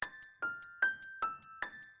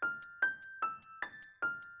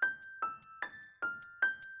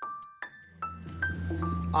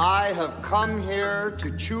I have come here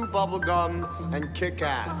to chew bubblegum and kick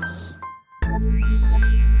ass.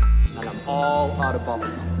 And I'm all out of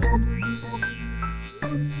bubblegum.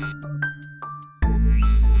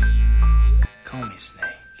 Call me Snake.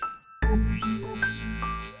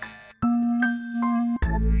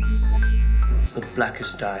 The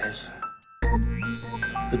blackest eyes,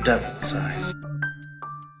 the devil's eyes.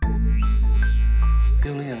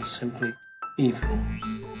 Purely and simply evil.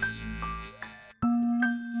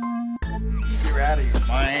 You're out of your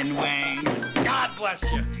mind, Wayne. God bless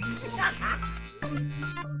you.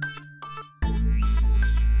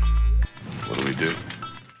 What do we do?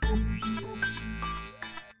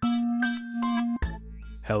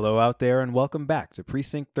 Hello out there and welcome back to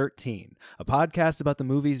Precinct 13, a podcast about the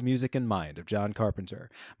movies, music, and mind of John Carpenter.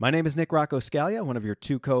 My name is Nick Rocco Scalia, one of your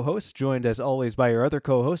two co-hosts, joined as always by your other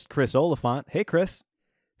co-host, Chris Oliphant. Hey, Chris.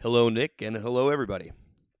 Hello, Nick, and hello, everybody.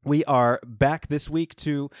 We are back this week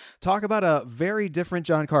to talk about a very different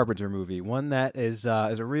John Carpenter movie, one that is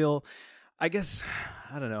a real... I guess,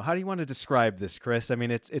 I don't know. How do you want to describe this, Chris? I mean,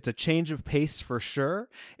 it's a change of pace for sure.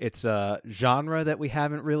 It's a genre that we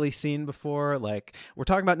haven't really seen before. Like, we're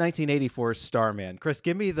talking about 1984's Starman. Chris,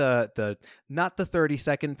 give me the not the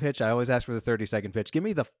 30-second pitch. I always ask for the 30-second pitch. Give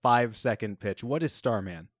me the 5-second pitch. What is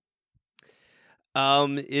Starman?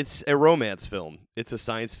 It's a romance film. It's a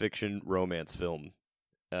science fiction romance film.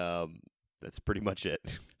 That's pretty much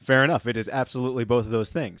it. Fair enough. It is absolutely both of those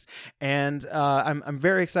things. And I'm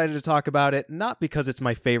very excited to talk about it, not because it's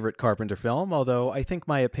my favorite Carpenter film, although I think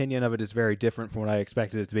my opinion of it is very different from what I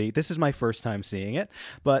expected it to be. This is my first time seeing it,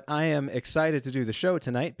 but I am excited to do the show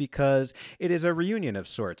tonight because it is a reunion of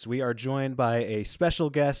sorts. We are joined by a special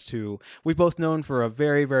guest who we've both known for a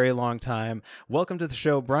very, very long time. Welcome to the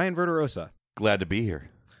show, Brian Verderosa. Glad to be here.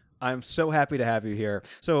 I'm so happy to have you here.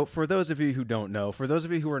 So for those of you who don't know, for those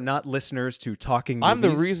of you who are not listeners to Talking Movies... I'm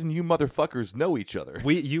the reason you motherfuckers know each other.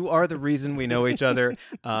 You are the reason we know each other.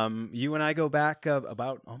 You and I go back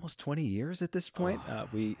about almost 20 years at this point.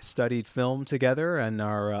 We studied film together in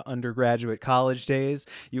our undergraduate college days.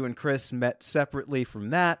 You and Chris met separately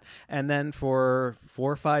from that. And then for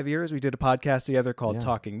 4 or 5 years, we did a podcast together called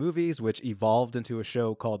Talking Movies, which evolved into a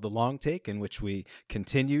show called The Long Take, in which we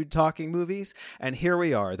continued talking movies. And here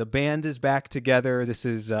we are. The band is back together. This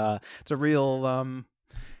is it's a real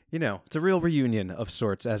it's a real reunion of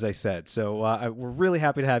sorts, as I said. So we're really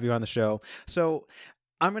happy to have you on the show. So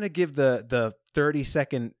I'm going to give the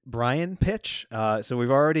 30-second Brian pitch. So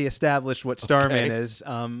we've already established what Starman is.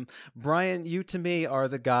 Brian, you to me are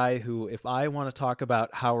the guy who, if I want to talk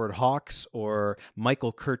about Howard Hawks or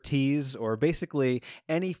Michael Curtiz or basically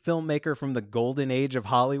any filmmaker from the golden age of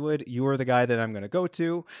Hollywood, you are the guy that I'm going to go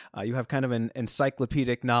to. You have kind of an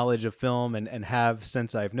encyclopedic knowledge of film and have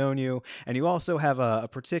since I've known you. And you also have a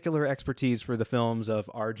particular expertise for the films of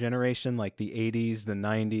our generation, like the 80s, the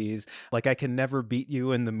 90s. Like I can never beat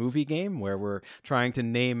you in the movie game where we're trying to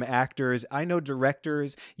name actors. I know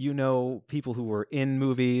directors, you know people who were in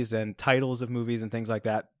movies and titles of movies and things like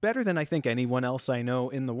that better than I think anyone else I know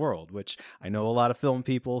in the world, which I know a lot of film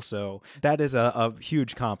people, so that is a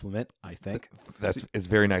huge compliment, I think. It's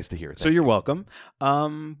very nice to hear. So you're welcome.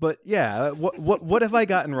 But yeah, what have I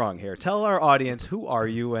gotten wrong here? Tell our audience, who are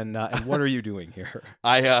you and what are you doing here?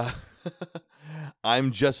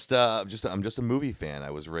 I'm just a movie fan.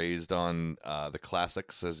 I was raised on the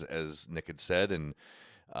classics, as Nick had said, and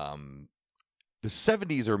the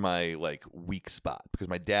 70s are my weak spot because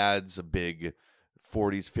my dad's a big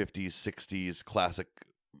 40s, 50s, 60s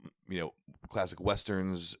classic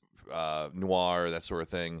westerns, noir, that sort of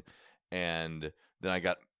thing, and then I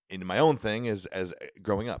got into my own thing as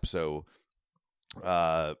growing up. So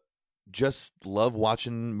just love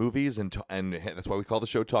watching movies, and that's why we call the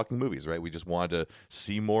show Talking Movies, right? We just wanted to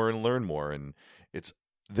see more and learn more, and it's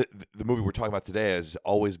the movie we're talking about today has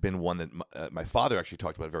always been one that my father actually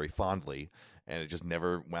talked about very fondly, and it just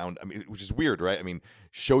never wound. I mean, which is weird, right? I mean,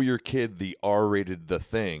 show your kid the R-rated The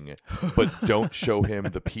Thing, but don't show him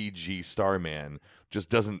the PG Starman. Just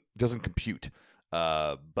doesn't compute.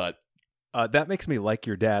 But that makes me like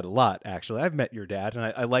your dad a lot, actually. I've met your dad,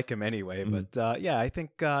 and I like him anyway. Mm-hmm. But I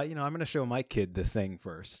think I'm going to show my kid The Thing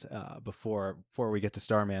first before we get to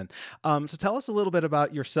Starman. So tell us a little bit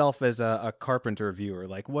about yourself as a Carpenter viewer.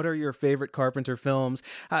 Like, what are your favorite Carpenter films?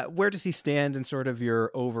 Where does he stand in sort of your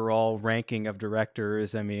overall ranking of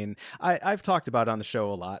directors? I mean, I've talked about it on the show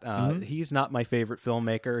a lot. He's not my favorite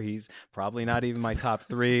filmmaker. He's probably not even my top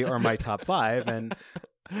 3 or my top 5. And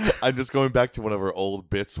I'm just going back to one of our old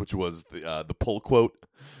bits, which was the pull quote.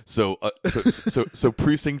 So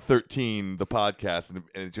Precinct 13, the podcast, and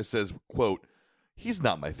it just says, quote, "He's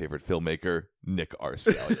not my favorite filmmaker. Nick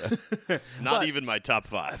Arscalia. Not even my top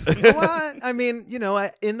 5. Well, I mean,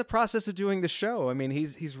 in the process of doing the show, I mean,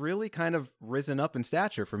 he's really kind of risen up in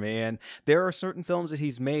stature for me. And there are certain films that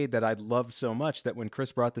he's made that I loved so much that when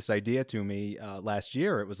Chris brought this idea to me last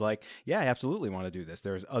year, it was like, yeah, I absolutely want to do this.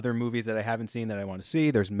 There's other movies that I haven't seen that I want to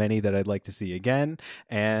see. There's many that I'd like to see again.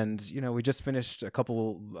 And, we just finished a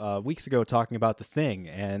couple weeks ago talking about The Thing.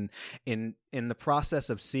 And in the process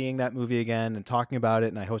of seeing that movie again and talking about it,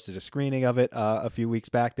 and I hosted a screening of it a few weeks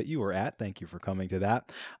back that you were at. Thank you for coming to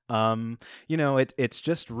that. It's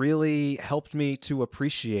just really helped me to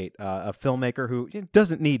appreciate a filmmaker who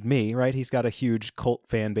doesn't need me, right? He's got a huge cult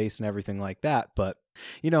fan base and everything like that, but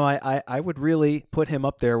I would really put him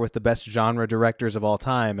up there with the best genre directors of all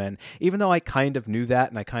time. And even though I kind of knew that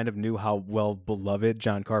and I kind of knew how well beloved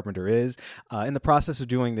John Carpenter is, in the process of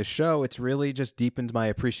doing this show, it's really just deepened my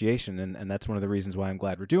appreciation. And that's one of the reasons why I'm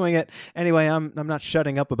glad we're doing it. Anyway, I'm not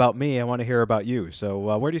shutting up about me. I want to hear about you.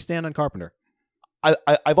 So where do you stand on Carpenter?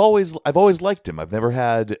 I've always liked him. I've never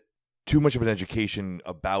had too much of an education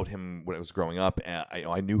about him when I was growing up. And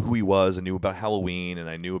I knew who he was. I knew about Halloween, and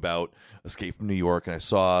I knew about Escape from New York. And I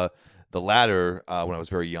saw the latter when I was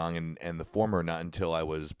very young, and the former not until I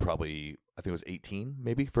was probably, I think it was 18,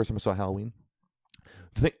 maybe. First time I saw Halloween.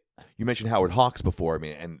 You mentioned Howard Hawks before. I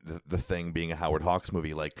mean, and the Thing being a Howard Hawks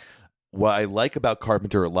movie. Like, what I like about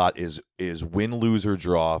Carpenter a lot is win, lose, or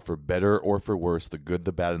draw, for better or for worse, the good,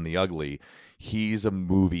 the bad, and the ugly. He's a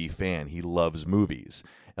movie fan. He loves movies.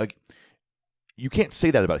 Like, you can't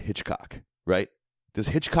say that about Hitchcock, right? Does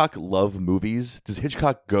Hitchcock love movies? Does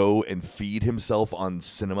Hitchcock go and feed himself on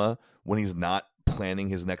cinema when he's not planning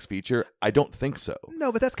his next feature? I don't think so.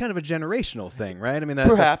 No, but that's kind of a generational thing, right? I mean, the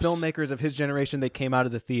filmmakers of his generation, they came out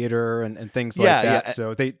of the theater and things like that. Yeah.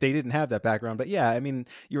 So they didn't have that background. But yeah, I mean,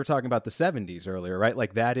 you were talking about the 70s earlier, right?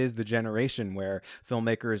 Like, that is the generation where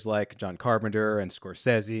filmmakers like John Carpenter and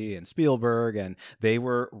Scorsese and Spielberg, and they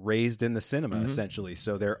were raised in the cinema, essentially.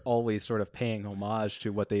 So they're always sort of paying homage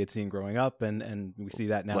to what they had seen growing up. And we see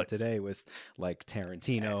that now today with like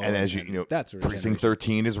Tarantino. And as you know, that sort of Precinct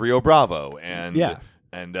 13 is Rio Bravo. And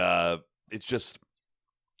it's just,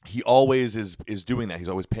 he always is doing that. He's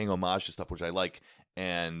always paying homage to stuff, which I like.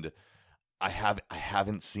 And I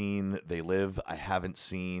haven't seen They Live. I haven't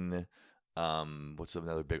seen what's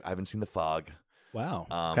another big? I haven't seen The Fog. Wow.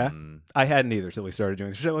 Okay. I hadn't either till we started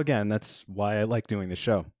doing the show. Again, that's why I like doing the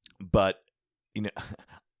show. But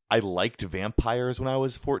I liked vampires when I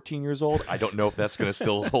was 14 years old. I don't know if that's going to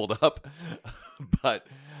still hold up, but.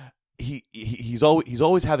 He's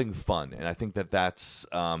always having fun, and I think that's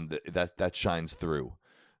that shines through.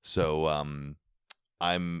 So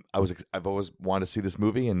I've always wanted to see this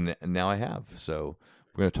movie, and now I have. So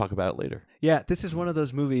we're going to talk about it later. Yeah, this is one of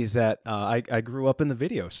those movies that I grew up in the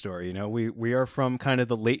video store. We are from kind of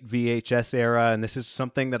the late VHS era, and this is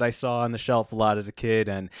something that I saw on the shelf a lot as a kid.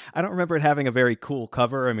 And I don't remember it having a very cool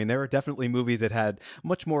cover. I mean, there were definitely movies that had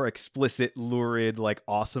much more explicit, lurid, like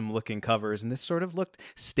awesome looking covers, and this sort of looked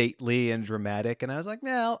stately and dramatic. And I was like,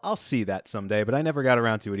 yeah, I'll see that someday, but I never got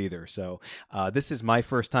around to it either. So this is my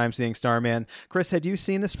first time seeing Starman. Chris, had you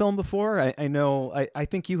seen this film before? I know. I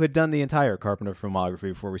think you had done the entire Carpenter filmography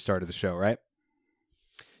before we started the show, right?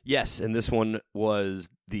 Yes, and this one was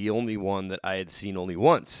the only one that I had seen only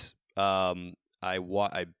once.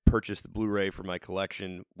 I purchased the Blu-ray for my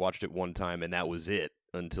collection, watched it one time, and that was it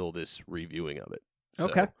until this reviewing of it.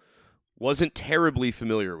 Okay. So, wasn't terribly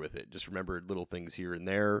familiar with it. Just remembered little things here and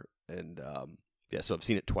there, and so I've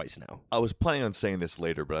seen it twice now. I was planning on saying this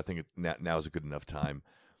later, but I think now is a good enough time.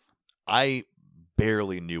 I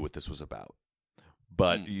barely knew what this was about.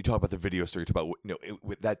 But you talk about the video store, you talk about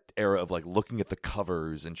with that era of like looking at the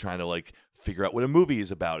covers and trying to like figure out what a movie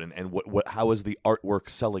is about and how is the artwork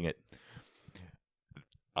selling it.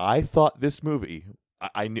 I thought this movie,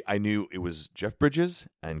 I knew it was Jeff Bridges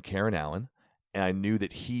and Karen Allen, and I knew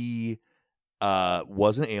that he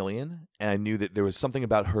was an alien, and I knew that there was something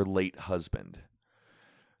about her late husband.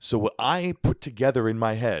 So what I put together in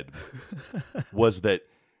my head was that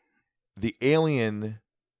the alien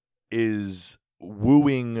is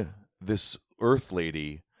wooing this Earth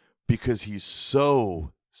lady because he's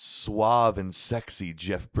so suave and sexy,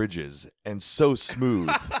 Jeff Bridges, and so smooth.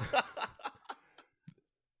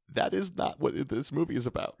 That is not what this movie is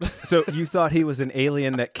about. So you thought he was an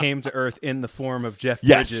alien that came to Earth in the form of Jeff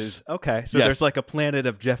Bridges? Okay, so there's like a planet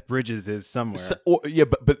of Jeff Bridges somewhere.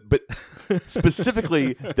 But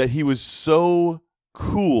specifically that he was so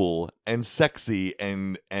cool and sexy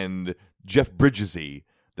and Jeff Bridges-y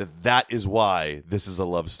that is why this is a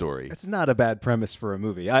love story. It's not a bad premise for a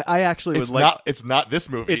movie. I actually would like... It's not this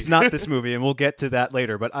movie. It's not this movie, and we'll get to that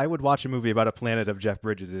later, but I would watch a movie about a planet of Jeff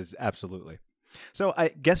Bridges, absolutely. So I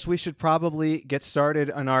guess we should probably get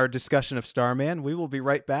started on our discussion of Starman. We will be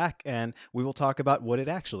right back, and we will talk about what it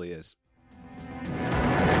actually is.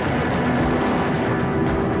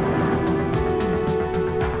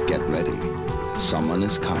 Get ready. Someone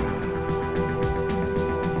is coming.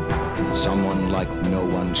 Someone like no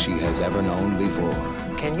one she has ever known before.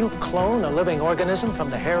 Can you clone a living organism from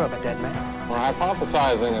the hair of a dead man? We're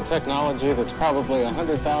hypothesizing a technology that's probably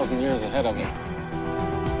 100,000 years ahead of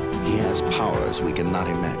us. He has powers we cannot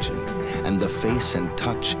imagine, and the face and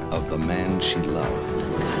touch of the man she loved.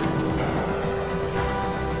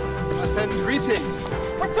 I send greetings.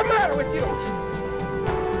 What's the matter with you?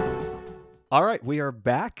 All right, we are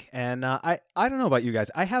back, and I don't know about you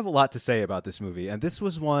guys. I have a lot to say about this movie, and this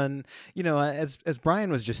was one, as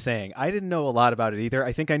Brian was just saying, I didn't know a lot about it either.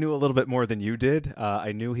 I think I knew a little bit more than you did.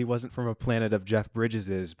 I knew he wasn't from a planet of Jeff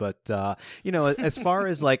Bridges's, but, as far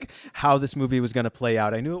as, like, how this movie was going to play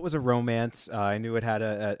out, I knew it was a romance. I knew it had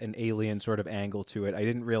an alien sort of angle to it. I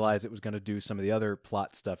didn't realize it was going to do some of the other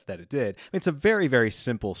plot stuff that it did. I mean, it's a very, very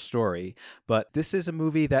simple story, but this is a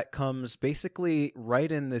movie that comes basically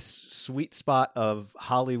right in this sweet spot of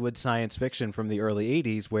Hollywood science fiction from the early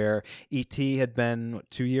 80s, where E.T. had been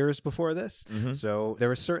 2 years before this. Mm-hmm. So there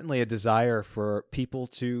was certainly a desire for people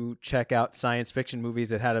to check out science fiction movies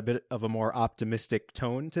that had a bit of a more optimistic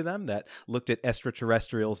tone to them, that looked at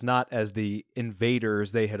extraterrestrials not as the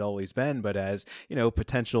invaders they had always been, but as,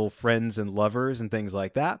 potential friends and lovers and things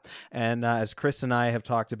like that. And as Chris and I have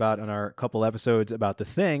talked about on our couple episodes about The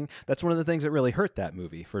Thing, that's one of the things that really hurt that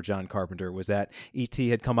movie for John Carpenter, was that E.T.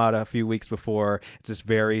 had come out a few weeks before. It's this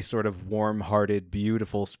very sort of warm-hearted,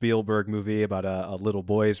 beautiful Spielberg movie about a little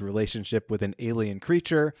boy's relationship with an alien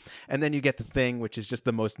creature. And then you get The Thing, which is just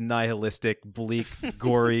the most nihilistic, bleak,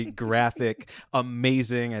 gory, graphic,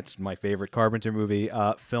 amazing, it's my favorite Carpenter movie,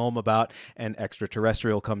 film about an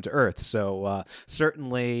extraterrestrial come to Earth. So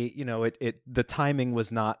certainly, the timing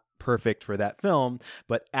was not perfect for that film,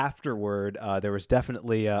 but afterward there was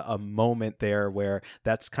definitely a moment there where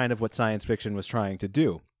that's kind of what science fiction was trying to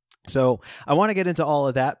do. So I want to get into all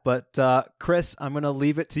of that, but Chris, I'm going to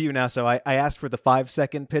leave it to you now. So I asked for the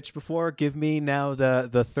 5-second pitch before. Give me now the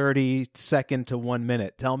 30-second to 1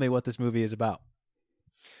 minute. Tell me what this movie is about.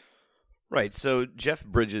 Right. So Jeff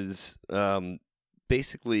Bridges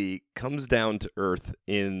basically comes down to Earth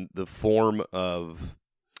in the form of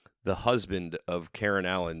the husband of Karen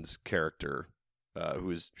Allen's character,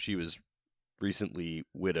 she was recently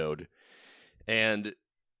widowed. And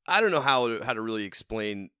I don't know how to really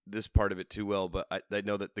explain this part of it too well, but I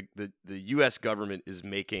know that the U.S. government is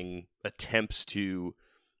making attempts to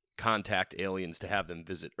contact aliens to have them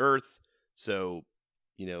visit Earth. So,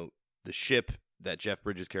 the ship that Jeff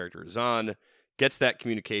Bridges' character is on gets that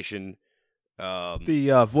communication.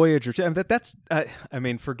 The Voyager, that's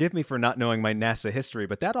forgive me for not knowing my NASA history,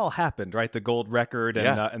 but that all happened, right? The gold record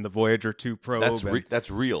and the Voyager 2 probe.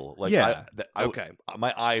 That's real. Like, yeah. Okay.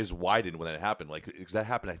 My eyes widened when that happened. Like, because that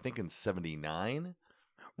happened, I think, in '79.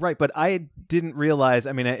 Right, but I didn't realize,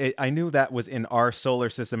 I knew that was in our solar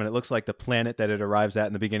system, and it looks like the planet that it arrives at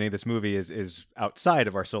in the beginning of this movie is outside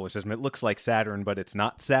of our solar system. It looks like Saturn, but it's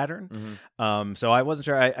not Saturn. Mm-hmm. So I wasn't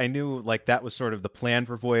sure. I knew, like, that was sort of the plan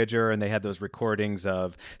for Voyager, and they had those recordings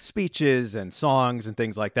of speeches and songs and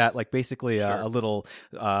things like that, like basically a little,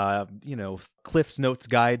 Cliff's Notes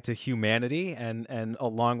guide to humanity, and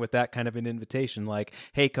along with that, kind of an invitation like,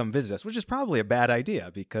 hey, come visit us, which is probably a bad idea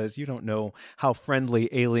because you don't know how friendly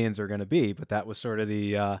aliens are going to be, but that was sort of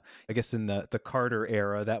the I guess in the Carter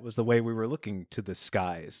era, that was the way we were looking to the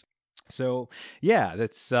skies. So yeah,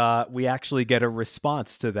 that's we actually get a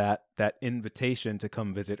response to that invitation to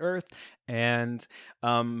come visit Earth, and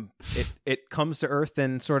it comes to Earth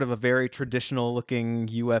in sort of a very traditional looking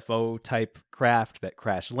UFO type craft that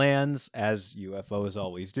crash lands, as UFOs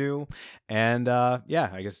always do, and I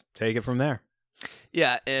guess take it from there.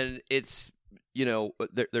 Yeah, and it's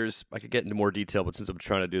there's I could get into more detail, but since I'm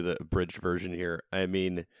trying to do the abridged version here,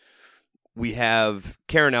 we have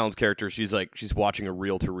Karen Allen's character. She's watching a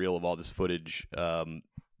reel-to-reel of all this footage,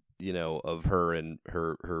 of her and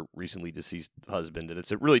her recently deceased husband, and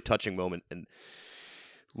it's a really touching moment. And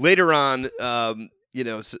later on,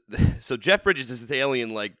 so Jeff Bridges is this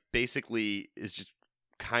alien, like, basically is just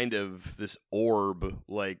kind of this orb,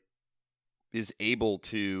 like, is able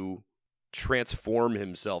to transform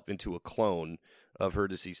himself into a clone of her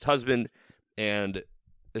deceased husband, and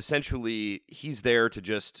essentially he's there to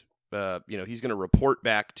just he's going to report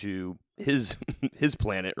back to his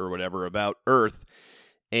planet or whatever about Earth,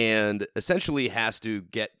 and essentially has to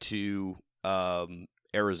get to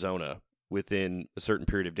Arizona within a certain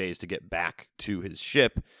period of days to get back to his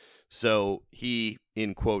ship. So he,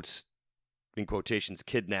 in quotes, in quotations,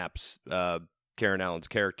 kidnaps Karen Allen's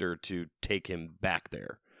character to take him back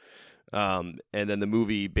there. And then the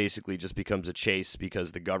movie basically just becomes a chase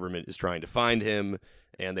because the government is trying to find him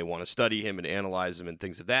and they want to study him and analyze him and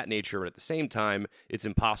things of that nature. But at the same time, it's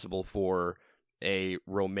impossible for a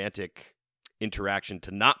romantic interaction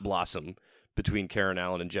to not blossom between Karen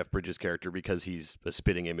Allen and Jeff Bridges' character because he's a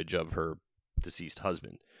spitting image of her deceased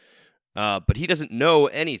husband. But he doesn't know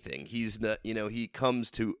anything. He's not, he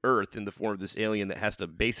comes to Earth in the form of this alien that has to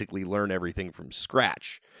basically learn everything from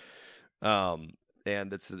scratch. And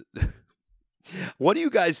that's what do you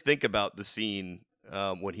guys think about the scene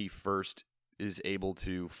when he first is able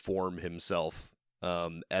to form himself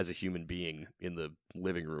as a human being in the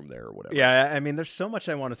living room there or whatever? Yeah, I mean, there's so much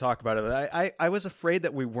I want to talk about it. I was afraid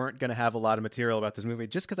that we weren't going to have a lot of material about this movie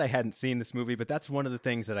just because I hadn't seen this movie, but that's one of the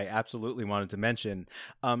things that I absolutely wanted to mention.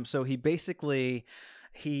 So he basically,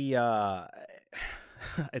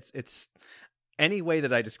 it's any way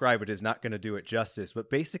that I describe it is not going to do it justice, but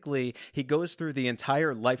basically he goes through the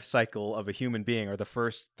entire life cycle of a human being, or the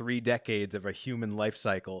first 3 decades of a human life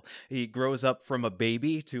cycle. He grows up from a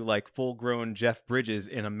baby to like full-grown Jeff Bridges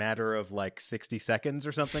in a matter of like 60 seconds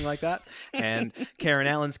or something like that. And Karen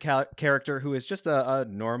Allen's character, who is just a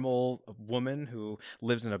normal woman who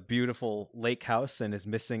lives in a beautiful lake house and is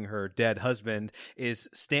missing her dead husband, is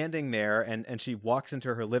standing there, and she walks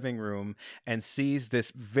into her living room and sees this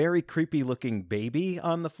very creepy looking baby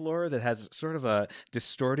on the floor that has sort of a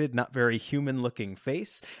distorted, not very human looking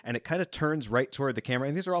face, and it kind of turns right toward the camera.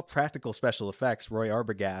 And these are all practical special effects. Roy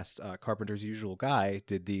Arbogast, Carpenter's usual guy,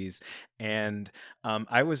 did these, and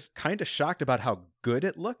I was kind of shocked about how good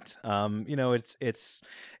it looked.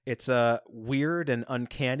 It's a weird and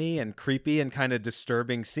uncanny and creepy and kind of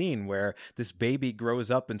disturbing scene where this baby grows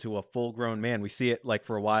up into a full-grown man. We see it like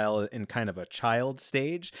for a while in kind of a child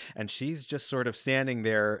stage, and she's just sort of standing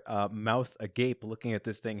there, mouth agape, looking at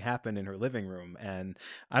this thing happen in her living room. And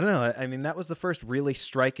I don't know, I mean, that was the first really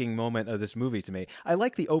striking moment of this movie to me. I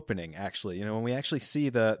like the opening, actually. When we actually see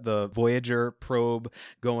the Voyager probe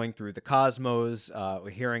going through the cosmos, we're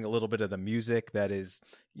hearing a little bit of the music that is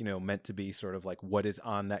meant to be sort of like what is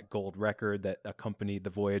on that gold record that accompanied the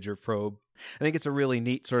Voyager probe. I think it's a really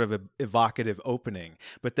neat sort of evocative opening.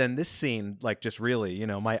 But then this scene, like, just really,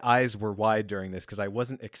 my eyes were wide during this because I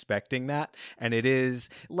wasn't expecting that. And it is,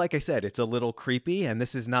 like I said, it's a little creepy. And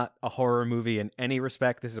this is not a horror movie in any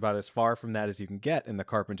respect. This is about as far from that as you can get in the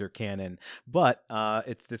Carpenter canon. But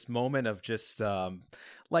it's this moment of just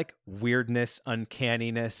like weirdness,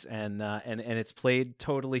 uncanniness, and it's played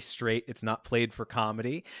totally straight. It's not played for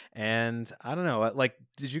comedy. And I don't know, like,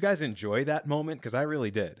 did you guys enjoy that moment? Because I really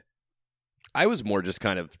did. I was more just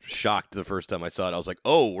kind of shocked the first time I saw it. I was like,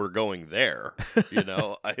 oh, we're going there.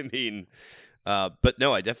 I mean, but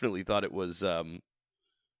no, I definitely thought it was,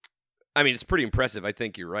 it's pretty impressive. I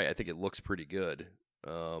think you're right. I think it looks pretty good.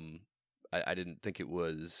 I didn't think it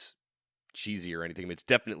was cheesy or anything. I mean, it's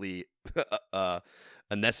definitely a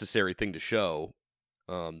necessary thing to show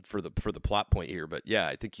for the plot point here. But yeah,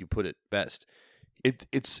 I think you put it best.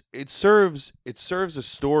 It serves a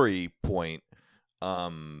story point,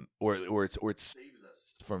 or it saves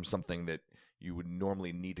us from something that you would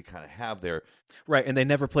normally need to kind of have there. Right, and they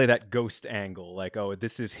never play that ghost angle, like, oh,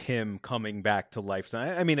 this is him coming back to life. So,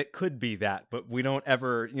 I mean, it could be that, but we don't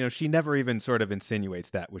ever, she never even sort of insinuates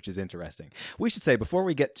that, which is interesting. We should say, before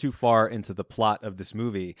we get too far into the plot of this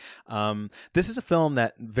movie, this is a film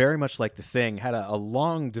that, very much like The Thing, had a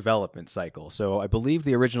long development cycle. So I believe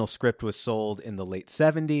the original script was sold in the late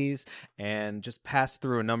 70s and just passed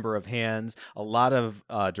through a number of hands. A lot of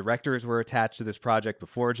directors were attached to this project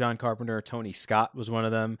before John Carpenter. Tony Scott was one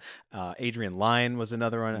of them. Adrian Lyne was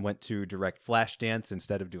another one, and went to direct Flashdance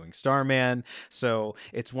instead of doing Starman. So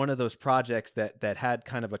it's one of those projects that had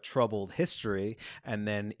kind of a troubled history. And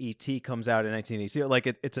then E.T. comes out in 1982. Like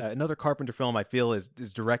it's another Carpenter film I feel is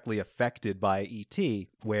directly affected by E.T.,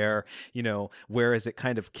 where, whereas it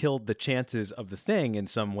kind of killed the chances of The Thing in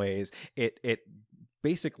some ways, it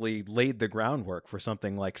basically laid the groundwork for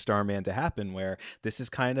something like Starman to happen, where this is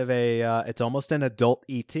kind of it's almost an adult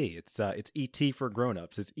E.T. It's E.T. for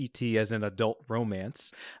grown-ups. It's E.T. as an adult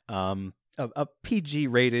romance. A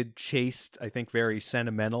PG-rated, chaste, I think very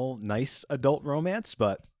sentimental, nice adult romance,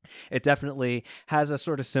 but it definitely has a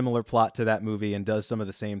sort of similar plot to that movie and does some of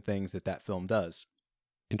the same things that film does.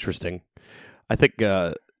 Interesting. I think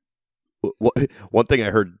one thing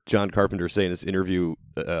I heard John Carpenter say in this interview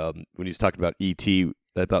when he was talking about E.T.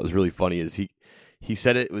 that I thought was really funny is he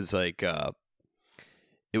said it was like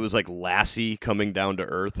it was like Lassie coming down to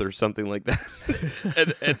earth or something like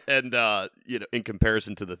that. and you know, in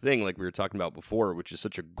comparison to The Thing, like we were talking about before, which is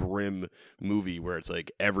such a grim movie where it's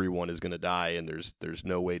like everyone is going to die and there's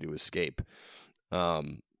no way to escape.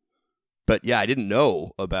 But yeah, I didn't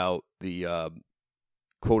know about the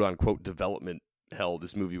quote unquote development hell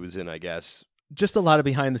this movie was in, I guess. Just a lot of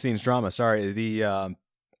behind the scenes drama. Sorry.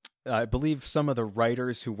 I believe some of the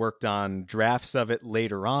writers who worked on drafts of it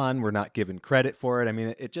later on were not given credit for it. I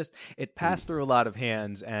mean, it passed through a lot of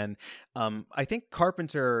hands. And I think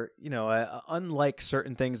Carpenter, you know, unlike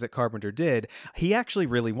certain things that Carpenter did, he actually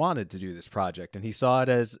really wanted to do this project. And he saw it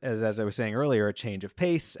as I was saying earlier, a change of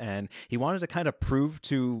pace. And he wanted to kind of prove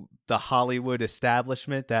to the Hollywood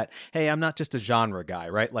establishment that, hey, I'm not just a genre guy,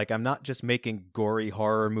 right? Like, I'm not just making gory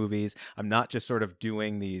horror movies. I'm not just sort of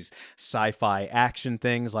doing these sci-fi action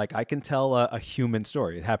things. Like, I can tell a human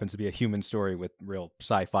story. It happens to be a human story with real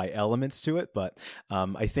sci-fi elements to it. But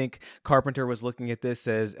I think Carpenter was looking at this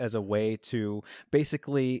as a way to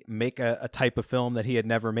basically make a type of film that he had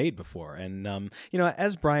never made before. And, you know,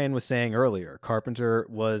 as Brian was saying earlier, Carpenter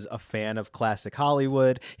was a fan of classic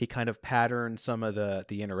Hollywood. He kind of patterned some of the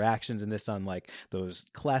interactions in this on like those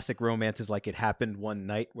classic romances, like It Happened One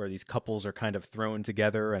Night, where these couples are kind of thrown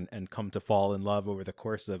together and come to fall in love over the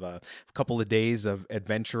course of a couple of days of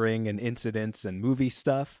adventuring and incidents and movie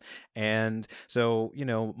stuff. And so, you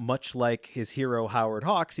know, much like his hero Howard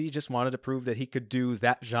Hawks, he just wanted to prove that he could do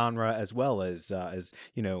that genre as well as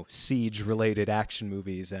you know, siege related action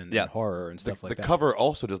movies and horror and stuff like that. The cover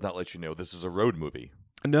also does not let you know this is a road movie.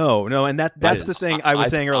 No, and that's the thing I was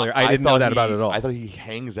saying earlier. I didn't know that about it at all. I thought he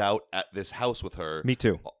hangs out at this house with her. Me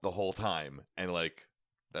too. The whole time, and like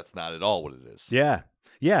that's not at all what it is. Yeah.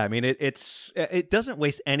 I mean, it doesn't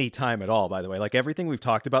waste any time at all. By the way, like everything we've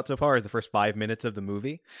talked about so far is the first 5 minutes of the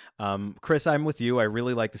movie. Chris, I'm with you. I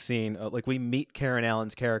really like the scene. Like we meet Karen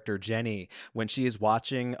Allen's character Jenny when she is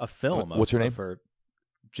watching a film. What's her name?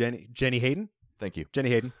 Jenny Hayden. Thank you,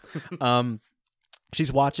 Jenny Hayden.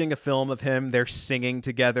 She's watching a film of him. They're singing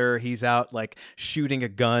together. He's out like shooting a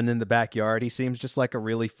gun in the backyard. He seems just like a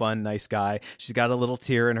really fun, nice guy. She's got a little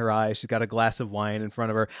tear in her eye. She's got a glass of wine in front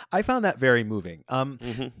of her. I found that very moving.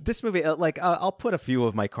 This movie, I'll put a few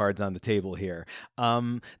of my cards on the table here.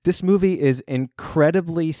 This movie is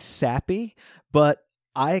incredibly sappy, but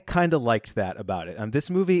I kind of liked that about it. This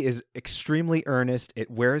movie is extremely earnest.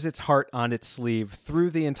 It wears its heart on its sleeve through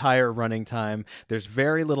the entire running time. There's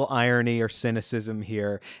very little irony or cynicism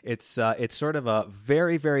here. It's sort of a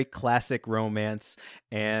very, very classic romance.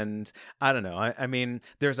 And I don't know. I mean,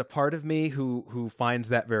 there's a part of me who finds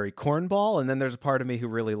that very cornball, and then there's a part of me who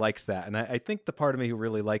really likes that. And I think the part of me who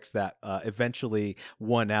really likes that eventually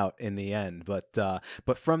won out in the end.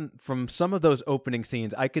 But from some of those opening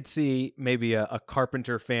scenes, I could see maybe a Carpenter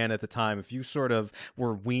fan at the time, if you sort of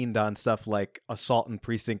were weaned on stuff like Assault on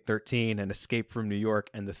Precinct 13 and Escape from New York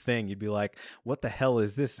and The Thing, you'd be like, what the hell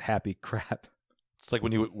is this happy crap? It's like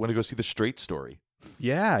when you want to go see The Straight Story.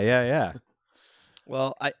 Yeah.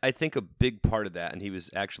 Well, I think a big part of that, and he was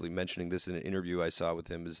actually mentioning this in an interview I saw with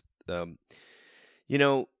him, is, you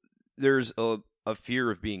know, there's a fear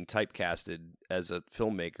of being typecasted as a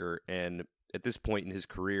filmmaker. And at this point in his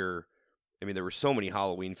career, I mean, there were so many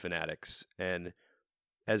Halloween fanatics. And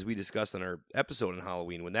as we discussed on our episode on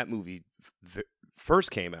Halloween, when that movie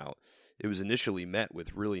first came out, it was initially met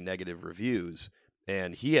with really negative reviews.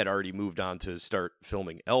 And he had already moved on to start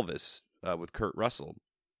filming Elvis with Kurt Russell,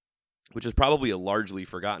 which is probably a largely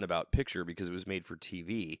forgotten about picture because it was made for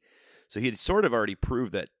TV. So he had sort of already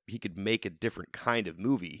proved that he could make a different kind of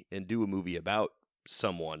movie and do a movie about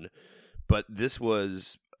someone. But this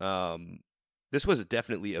was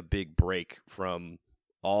definitely a big break from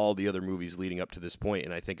all the other movies leading up to this point.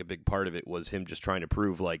 And I think a big part of it was him just trying to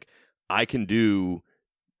prove, like, I can do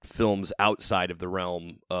films outside of the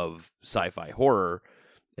realm of sci-fi horror.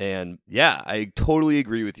 And yeah, I totally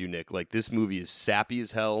agree with you, Nick. Like, this movie is sappy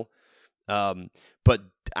as hell. But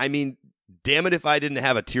I mean, damn it if I didn't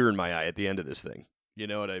have a tear in my eye at the end of this thing. You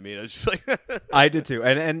know what I mean? I was just like, I did too.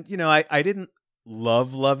 And you know, I didn't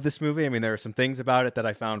love this movie. I mean, there are some things about it that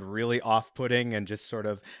I found really off-putting and just sort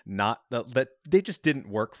of not that they just didn't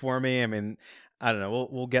work for me. I mean, I don't know.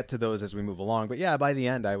 We'll get to those as we move along. But yeah, by the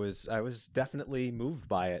end, I was definitely moved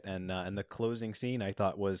by it, and the closing scene I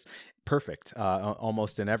thought was perfect,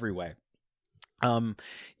 almost in every way.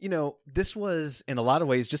 You know, this was in a lot of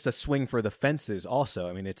ways just a swing for the fences also.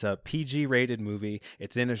 I mean, it's a PG rated movie.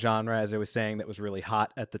 It's in a genre, as I was saying, that was really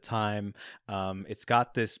hot at the time. It's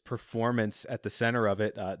got this performance at the center of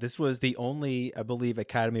it. This was the only, I believe,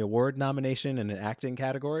 Academy Award nomination in an acting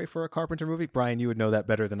category for a Carpenter movie. Brian, you would know that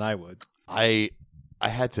better than I would. I I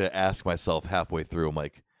had to ask myself halfway through. I'm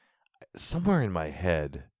like, somewhere in my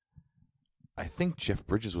head, I think Jeff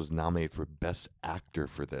Bridges was nominated for Best Actor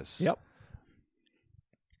for this. Yep.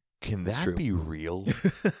 Can That's that true. be real?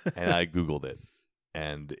 And I Googled it,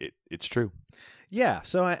 and it's true. Yeah,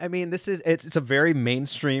 so I mean, it's a very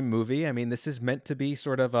mainstream movie. I mean, this is meant to be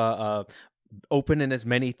sort of a open in as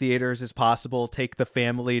many theaters as possible. Take the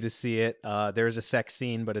family to see it. There's a sex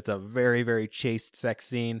scene, but it's a very, very chaste sex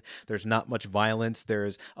scene. There's not much violence.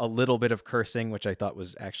 There's a little bit of cursing, which I thought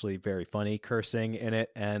was actually very funny cursing in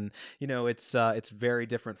it. And it's very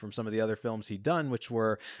different from some of the other films he'd done, which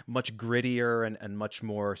were much grittier and much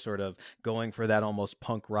more sort of going for that almost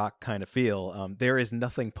punk rock kind of feel. There is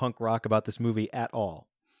nothing punk rock about this movie at all.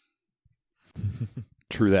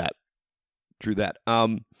 True that.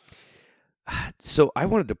 So I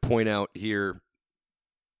wanted to point out here,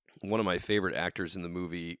 one of my favorite actors in the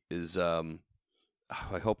movie is, I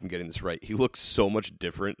hope I'm getting this right. He looks so much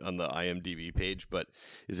different on the IMDb page, but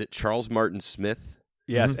is it Charles Martin Smith?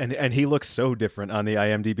 Yes, and he looks so different on the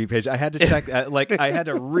IMDb page. I had to check, I had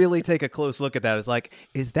to really take a close look at that. It's like,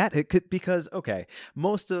 is that it? Because okay,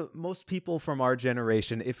 most people from our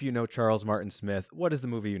generation, if you know Charles Martin Smith, what is the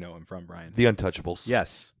movie you know him from, Brian? The Untouchables.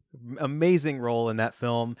 Yes. Amazing role in that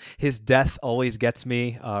film. His death always gets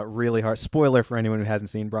me really hard. Spoiler for anyone who hasn't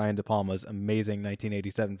seen Brian De Palma's amazing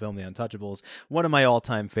 1987 film, The Untouchables. One of my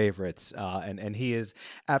all-time favorites, and he is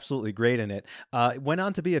absolutely great in it. Went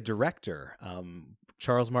on to be a director.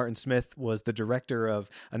 Charles Martin Smith was the director of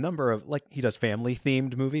a number of, he does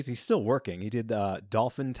family-themed movies. He's still working. He did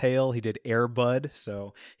Dolphin Tale. He did Air Bud.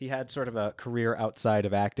 So he had sort of a career outside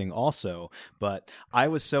of acting also. But I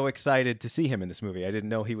was so excited to see him in this movie. I didn't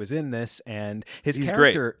know he was in this. And his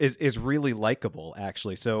character is really likable,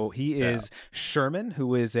 actually. So he is Sherman,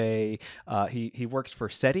 who is he works for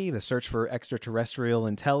SETI, the Search for Extraterrestrial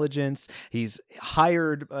Intelligence. He's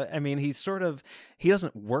hired, he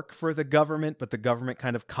doesn't work for the government, but the government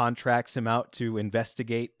kind of contracts him out to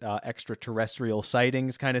investigate extraterrestrial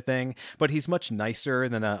sightings kind of thing. But he's much nicer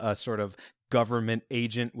than a sort of government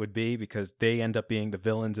agent would be, because they end up being the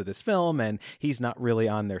villains of this film and he's not really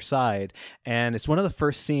on their side. And it's one of the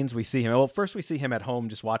first scenes we see him. Well, first we see him at home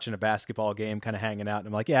just watching a basketball game, kind of hanging out, and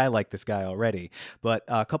I'm like, yeah, I like this guy already. But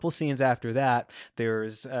a couple scenes after that,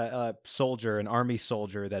 there's a soldier, an army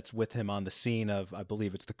soldier that's with him on the scene of, I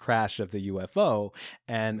believe it's the crash of the UFO,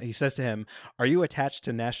 and he says to him, "Are you attached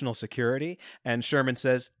to national security?" And Sherman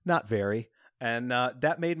says, "Not very." And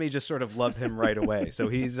that made me just sort of love him right away. So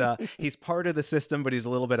he's part of the system, but he's a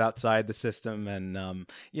little bit outside the system. And,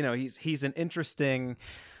 he's an interesting,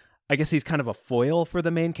 I guess he's kind of a foil for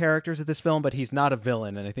the main characters of this film, but he's not a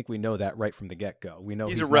villain. And I think we know that right from the get-go. We know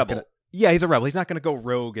he's a rebel. He's a rebel. He's not going to go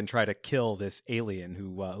rogue and try to kill this alien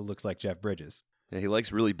who looks like Jeff Bridges. Yeah, he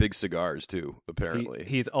likes really big cigars too, apparently.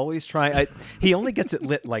 He's always trying. He only gets it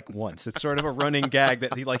lit once. It's sort of a running gag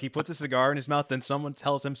that he puts a cigar in his mouth, then someone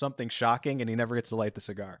tells him something shocking, and he never gets to light the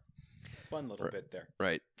cigar. Fun little bit there.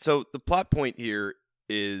 Right. So the plot point here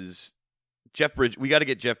is Jeff Bridges. We got to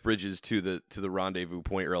get Jeff Bridges to the rendezvous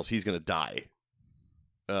point, or else he's going to die.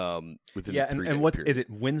 Within the 3-day and what period. is it?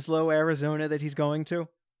 Winslow, Arizona, that he's going to?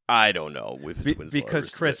 I don't know. Because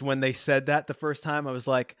Chris, when they said that the first time, I was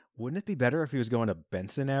like, wouldn't it be better if he was going to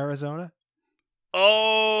Benson, Arizona?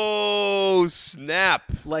 Oh,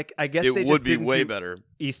 snap. I guess it they would just be didn't way do better.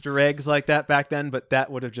 Easter eggs like that back then, but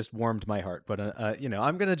that would have just warmed my heart. But, I'm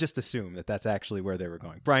going to just assume that that's actually where they were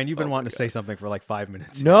going. Brian, you've been wanting to say something for 5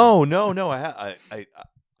 minutes. No.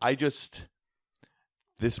 I just,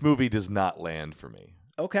 this movie does not land for me.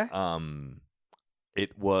 Okay.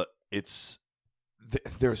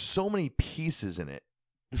 There's so many pieces in it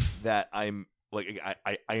that I'm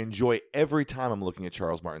I enjoy every time I'm looking at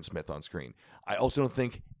Charles Martin Smith on screen. I also don't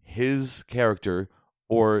think his character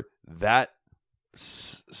or that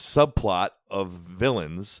subplot of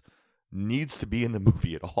villains needs to be in the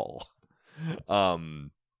movie at all.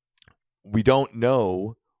 We don't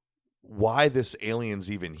know why this alien's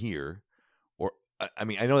even here, or I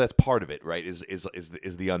know that's part of it, right? Is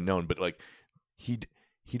the unknown, but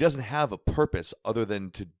he doesn't have a purpose other than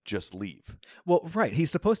to just leave. Well, right.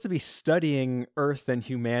 He's supposed to be studying Earth and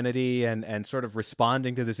humanity and sort of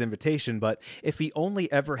responding to this invitation. But if he only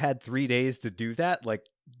ever had 3 days to do that,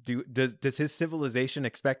 does his civilization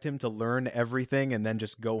expect him to learn everything and then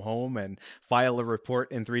just go home and file a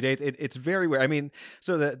report in 3 days? It's very weird.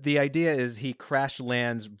 So the idea is he crash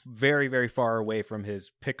lands very, very far away from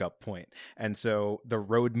his pickup point. And so the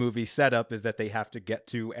road movie setup is that they have to get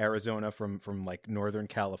to Arizona from Northern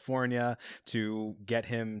California to get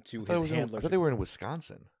him to his handler. I thought they were in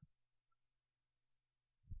Wisconsin.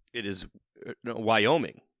 It is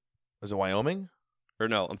Wyoming. Is it Wyoming? Or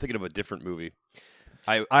no, I'm thinking of a different movie.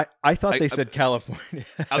 I thought they said California.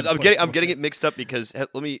 I'm getting it mixed up because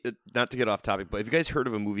let me not to get off topic, but have you guys heard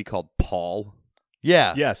of a movie called Paul?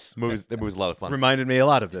 Yeah. Yes. That movie's a lot of fun. Reminded me a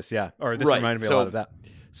lot of this, yeah. Or this reminded me a lot of that.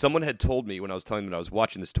 Someone had told me when I was telling them that I was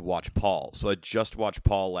watching this to watch Paul. So I just watched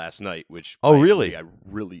Paul last night, which really? I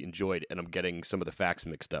really enjoyed, and I'm getting some of the facts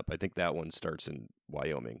mixed up. I think that one starts in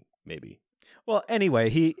Wyoming, maybe. Well, anyway,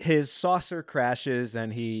 his saucer crashes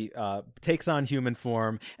and he takes on human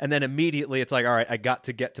form, and then immediately it's like, all right, I got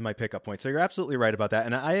to get to my pickup point. So you're absolutely right about that,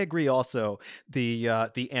 and I agree. Also, the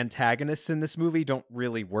antagonists in this movie don't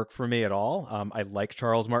really work for me at all. I like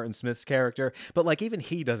Charles Martin Smith's character, but like even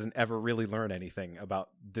he doesn't ever really learn anything about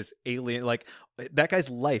this alien. Like that guy's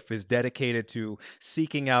life is dedicated to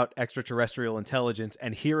seeking out extraterrestrial intelligence,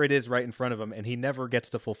 and here it is right in front of him, and he never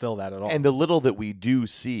gets to fulfill that at all. And the little that we do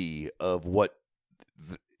see of what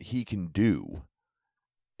he can do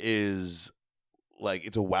is like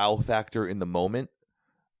it's a wow factor in the moment.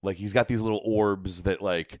 Like he's got these little orbs that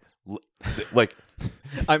like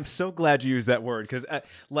I'm so glad you used that word because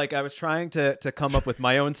like I was trying to come up with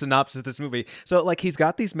my own synopsis of this movie. So like he's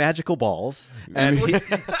got these magical balls and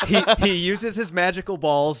he uses his magical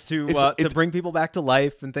balls to bring people back to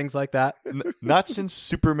life and things like that. Not since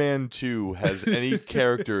Superman 2 has any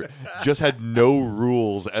character just had no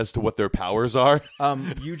rules as to what their powers are.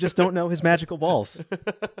 You just don't know his magical balls.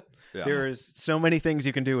 Yeah. There's so many things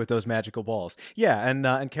you can do with those magical balls. Yeah,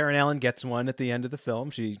 and Karen Allen gets one at the end of the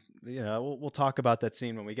film. She, we'll talk about that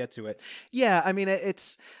scene when we get to it. Yeah, I mean,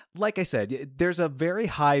 it's like I said, there's a very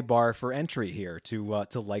high bar for entry here to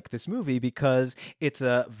like this movie because it's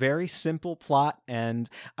a very simple plot, and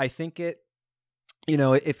I think it.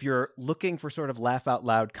 If you're looking for sort of laugh out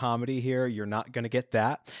loud comedy here, you're not going to get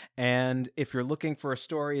that. And if you're looking for a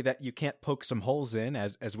story that you can't poke some holes in,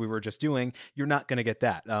 as we were just doing, you're not going to get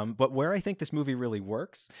that. But where I think this movie really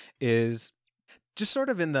works is just sort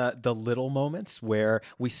of in the little moments where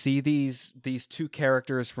we see these two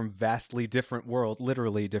characters from vastly different worlds,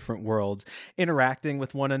 literally different worlds, interacting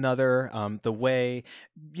with one another. The way,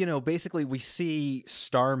 basically we see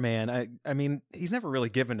Starman. I mean, he's never really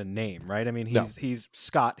given a name, right? I mean, he's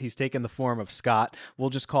Scott. He's taken the form of Scott. We'll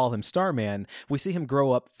just call him Starman. We see him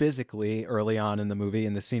grow up physically early on in the movie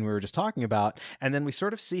in the scene we were just talking about. And then we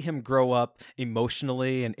sort of see him grow up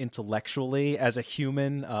emotionally and intellectually as a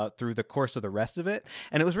human through the course of the rest of it.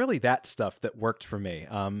 And it was really that stuff that worked for me.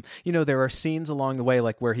 There are scenes along the way,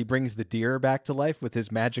 like where he brings the deer back to life with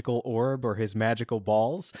his magical orb or his magical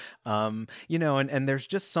balls, and there's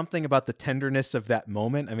just something about the tenderness of that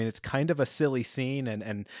moment. I mean, it's kind of a silly scene,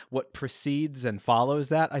 and what precedes and follows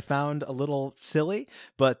that I found a little silly,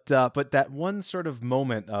 but that one sort of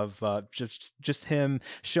moment of just him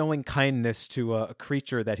showing kindness to a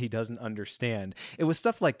creature that he doesn't understand. It was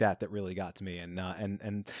stuff like that really got to me,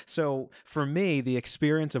 and so for me, the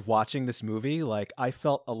experience of watching this movie, like I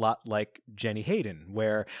felt a lot like Jenny Hayden,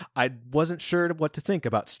 where I wasn't sure what to think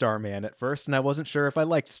about Starman at first, and I wasn't sure if I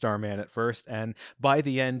liked Starman at first, and by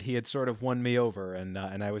the end he had sort of won me over, and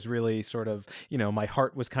I was really sort of, my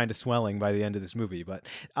heart was kind of swelling by the end of this movie. But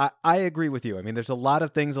I agree with you. I mean, there's a lot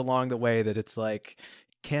of things along the way that it's like,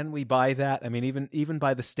 can we buy that? I mean, even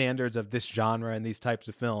by the standards of this genre and these types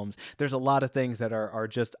of films, there's a lot of things that are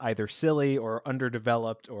just either silly or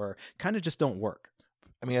underdeveloped or kind of just don't work.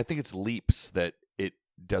 I mean, I think it's leaps that it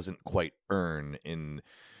doesn't quite earn.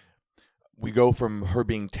 We go from her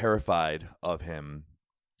being terrified of him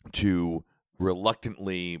to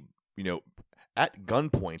reluctantly, at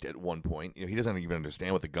gunpoint at one point. He doesn't even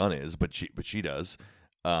understand what the gun is, but she does.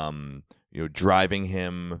 Driving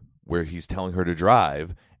him where he's telling her to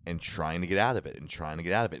drive and trying to get out of it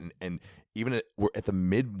and even we're at the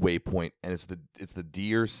midway point, and it's the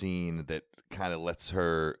deer scene that kind of lets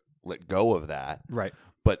her let go of that. Right.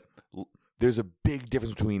 But there's a big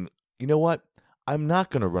difference between, I'm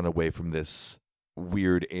not going to run away from this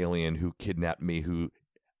weird alien who kidnapped me, who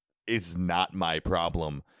is not my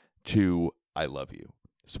problem, to I love you.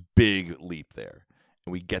 It's a big leap there,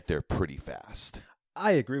 and we get there pretty fast.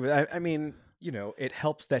 I agree with that. I mean, it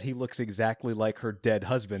helps that he looks exactly like her dead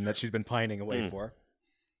husband that she's been pining away for.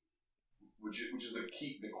 Which is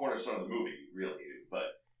the cornerstone of the movie, really. But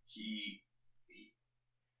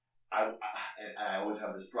I always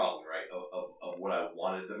have this problem, right, of what I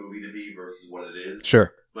wanted the movie to be versus what it is.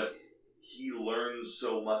 Sure. But he learns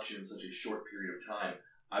so much in such a short period of time.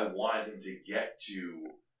 I wanted him to get to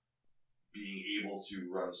being able to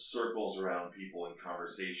run circles around people in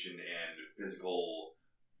conversation and physical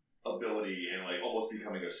ability and like almost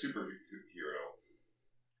becoming a superhero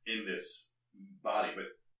in this body. But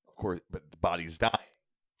of course, the body's dying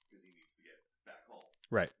because he needs to get back home.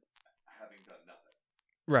 Right. Having done nothing.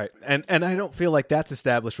 Right. And I don't feel like that's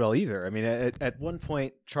established well either. I mean, at one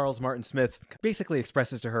point, Charles Martin Smith basically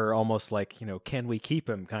expresses to her almost like, can we keep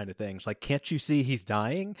him kind of thing. She's like, can't you see he's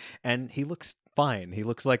dying? And he looks fine. He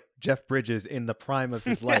looks like Jeff Bridges in the prime of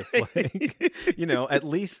his life. Like, at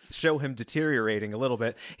least show him deteriorating a little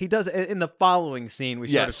bit. He does in the following scene. We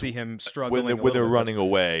sort of see him struggling when they're running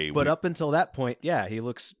away. But up until that point, yeah, he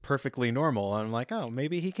looks perfectly normal. I'm like, oh,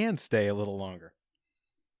 maybe he can stay a little longer.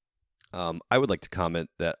 I would like to comment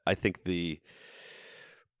that I think the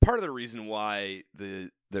part of the reason why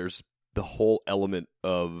there's the whole element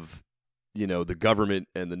of the government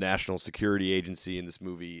and the National Security Agency in this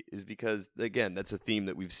movie is because, again, that's a theme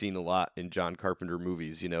that we've seen a lot in John Carpenter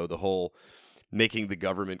movies. The whole making the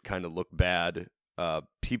government kind of look bad,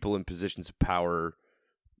 people in positions of power,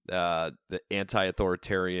 the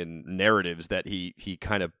anti-authoritarian narratives that he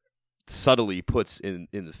kind of subtly puts in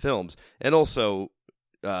the films, and also.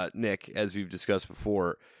 Nick, as we've discussed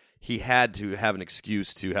before, he had to have an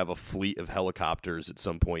excuse to have a fleet of helicopters at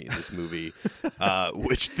some point in this movie,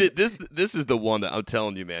 which this is the one that I'm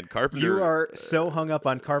telling you, man. Carpenter. You are so hung up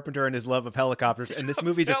on Carpenter and his love of helicopters, and this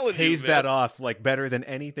movie just pays that off like better than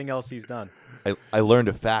anything else he's done. I learned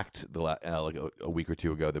a fact like a week or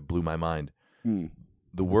two ago that blew my mind.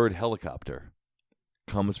 The word helicopter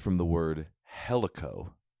comes from the word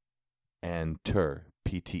helico and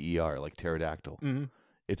P-T-E-R, like pterodactyl. Mm-hmm.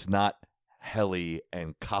 It's not heli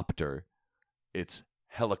and copter. It's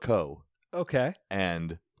helico. Okay.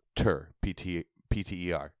 And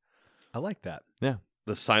P-T-E-R. I like that. Yeah.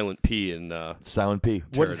 The silent P in silent P.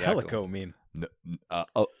 What does helico mean?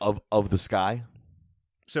 Of the sky.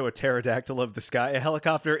 So a pterodactyl of the sky. A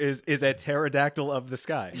helicopter is a pterodactyl of the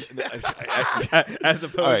sky, as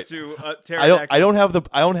opposed to a pterodactyl. I don't have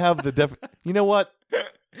the You know what?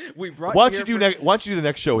 We brought. Why don't you do the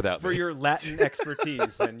next show without me? For your Latin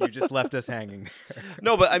expertise, and you just left us hanging there.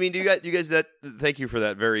 No, but I mean, you guys that thank you for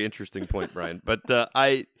that very interesting point, Brian. But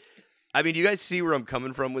I mean, do you guys see where I'm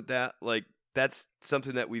coming from with that? Like, that's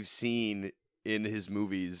something that we've seen in his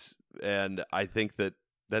movies, and I think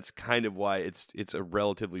that's kind of why it's a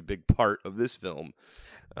relatively big part of this film.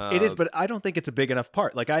 It is, but I don't think it's a big enough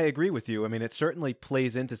part. Like, I agree with you. I mean, it certainly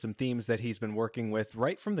plays into some themes that he's been working with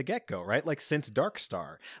right from the get-go, right? Like, since Dark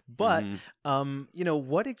Star. But,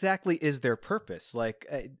 what exactly is their purpose? Like,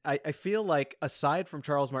 I feel like, aside from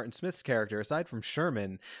Charles Martin Smith's character, aside from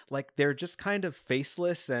Sherman, like, they're just kind of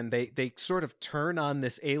faceless, and they sort of turn on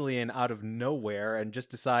this alien out of nowhere and just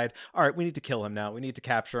decide, all right, we need to kill him now. We need to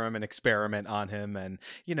capture him and experiment on him. And,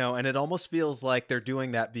 and it almost feels like they're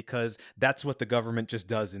doing that because that's what the government just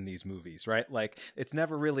does in these movies, right? Like, it's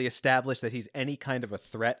never really established that he's any kind of a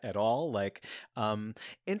threat at all. Like,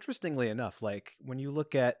 interestingly enough, like, when you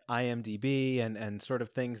look at IMDb and sort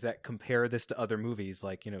of things that compare this to other movies,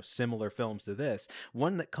 like, similar films to this,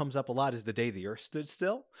 one that comes up a lot is The Day the Earth Stood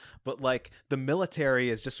Still. But, like, the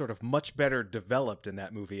military is just sort of much better developed in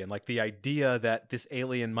that movie. And, like, the idea that this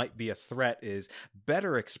alien might be a threat is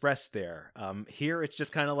better expressed there. Here, it's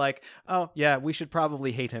just kind of like, oh, yeah, we should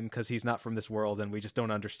probably hate him because he's not from this world and we just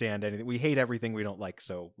don't understand anything. We hate everything we don't like,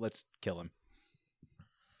 so let's kill him.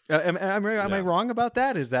 Am I wrong about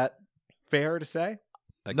that? Is that fair to say?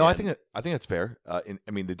 Again. No, I think that's fair.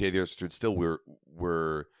 The Day the Earth Stood Still,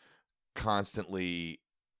 we're constantly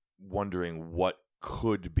wondering what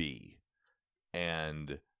could be,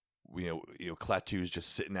 and Klaatu's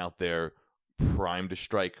just sitting out there, primed to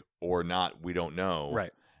strike or not. We don't know,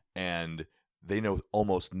 right? And they know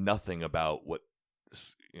almost nothing about what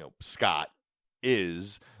Scott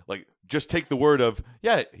is. Like, just take the word of,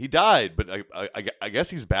 yeah, he died, but I guess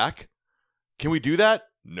he's back. Can we do that?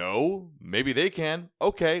 No, maybe they can.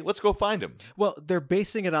 Okay, let's go find him. Well, they're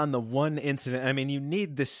basing it on the one incident. I mean, you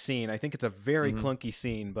need this scene. I think it's a very clunky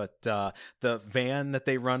scene, but the van that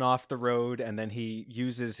they run off the road, and then he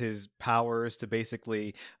uses his powers to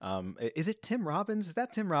basically, is it Tim Robbins? Is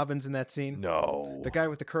that Tim Robbins in that scene? No. The guy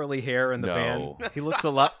with the curly hair in the van. He looks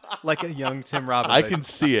a lot like a young Tim Robbins. I can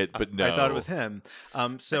see it, but no. I thought it was him.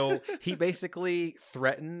 So he basically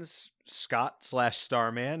threatens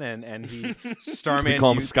Scott/Starman, and he Starman. We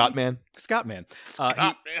call him Scottman. Scottman.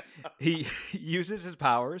 He uses his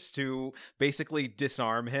powers to basically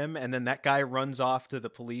disarm him, and then that guy runs off to the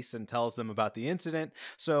police and tells them about the incident.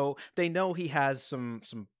 So they know he has some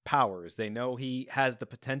powers. They know he has the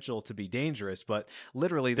potential to be dangerous, but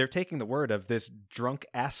literally they're taking the word of this drunk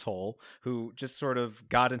asshole who just sort of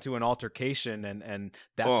got into an altercation, and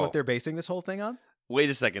that's what they're basing this whole thing on. Wait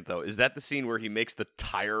a second, though. Is that the scene where he makes the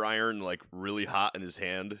tire iron, like, really hot in his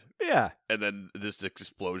hand? Yeah. And then this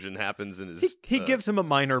explosion happens in his... He gives him a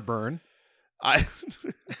minor burn.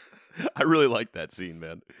 I really like that scene,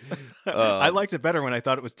 man. I liked it better when I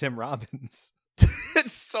thought it was Tim Robbins.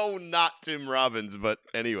 It's so not Tim Robbins, but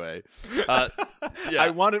anyway. Yeah. I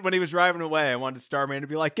wanted, when he was driving away, I wanted Starman to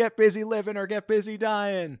be like, get busy living or get busy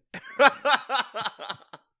dying.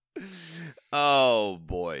 Oh,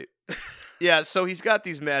 boy. Yeah, so he's got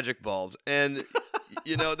these magic balls, and,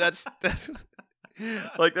 that's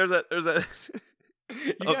like, there's a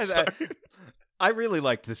You guys, I really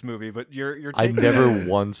liked this movie, but you're I taking never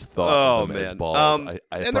once thought of them as man. balls.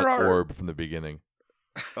 I and thought there are- orb from the beginning.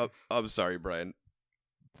 I'm sorry, Brian.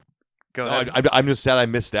 Go No, ahead. I'm just sad I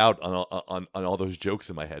missed out on all those jokes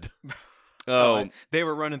in my head. They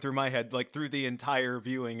were running through my head like through the entire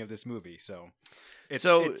viewing of this movie, so it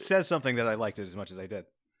says something that I liked it as much as I did.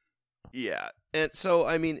 Yeah. And so,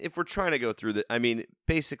 I mean, if we're trying to go through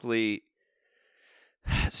basically,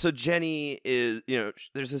 so Jenny is,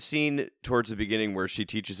 there's a scene towards the beginning where she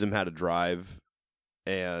teaches him how to drive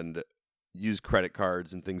and use credit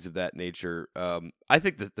cards and things of that nature. I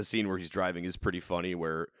think that the scene where he's driving is pretty funny,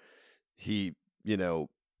 where he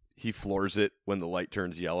floors it when the light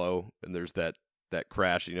turns yellow and there's that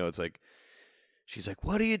crash. It's like, she's like,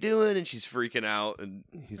 what are you doing? And she's freaking out. And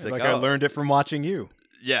he's like, I learned it from watching you.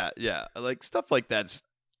 Yeah. Like, stuff like that's,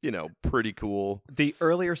 pretty cool. The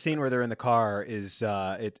earlier scene where they're in the car is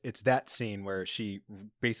it's that scene where she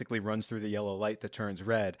basically runs through the yellow light that turns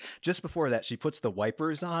red. Just before that, she puts the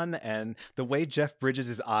wipers on, and the way Jeff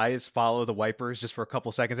Bridges' eyes follow the wipers just for a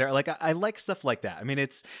couple seconds there, like I like stuff like that. I mean,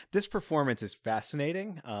 this performance is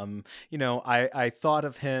fascinating. I thought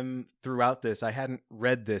of him throughout this. I hadn't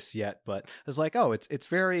read this yet, but I was like, oh, it's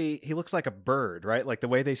very, he looks like a bird, right? Like the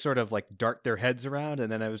way they sort of like dart their heads around.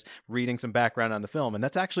 And then I was reading some background on the film, and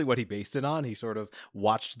that's actually what he based it on. He sort of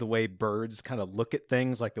watched the way birds kind of look at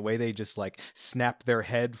things, like the way they just like snap their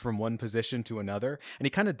head from one position to another. And he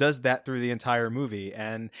kind of does that through the entire movie.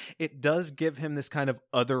 And it does give him this kind of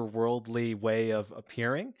otherworldly way of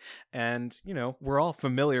appearing. And, we're all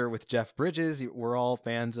familiar with Jeff Bridges. We're all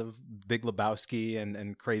fans of Big Lebowski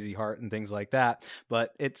and Crazy Heart and things like that.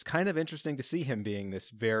 But it's kind of interesting to see him being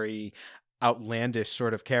this very outlandish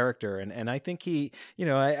sort of character, and I think he,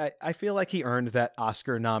 I feel like he earned that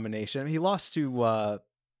Oscar nomination. He lost to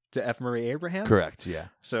F. Murray Abraham, Correct. Yeah.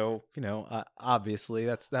 So obviously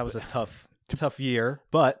that was a tough year,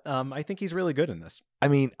 but I think he's really good in this. I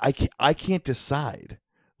mean, I can't decide.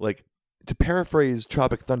 Like, to paraphrase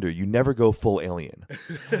Tropic Thunder, you never go full alien.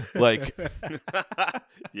 Like,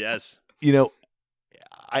 yes.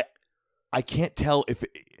 I can't tell if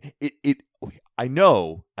it I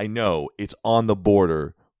know it's on the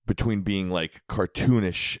border between being like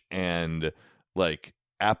cartoonish and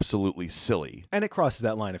absolutely silly. And it crosses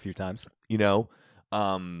that line a few times.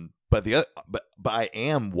 But I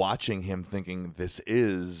am watching him thinking this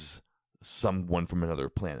is someone from another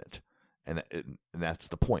planet. And that's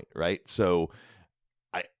the point, right? So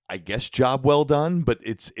I guess job well done, but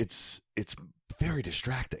it's very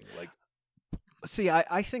distracting. See,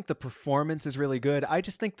 I think the performance is really good. I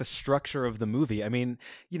just think the structure of the movie, I mean,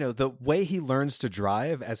 the way he learns to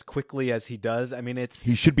drive as quickly as he does, I mean,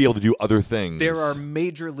 he should be able to do other things. There are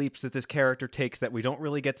major leaps that this character takes that we don't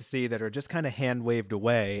really get to see, that are just kind of hand waved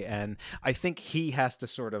away. And I think he has to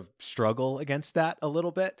sort of struggle against that a little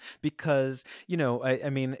bit because, I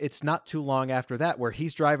mean, it's not too long after that where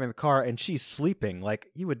he's driving the car and she's sleeping. Like,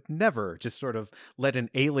 you would never just sort of let an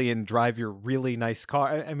alien drive your really nice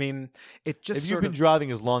car. I mean, it just If you've been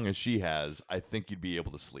driving as long as she has, I think you'd be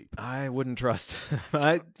able to sleep. I wouldn't trust.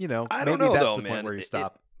 I don't maybe know, that's though, the man. point where you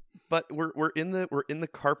stop. But we're in the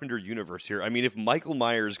Carpenter universe here. I mean, if Michael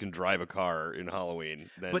Myers can drive a car in Halloween,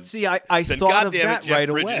 then but see, I then thought of goddamn that it, Jeff right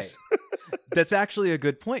Bridges. away. That's actually a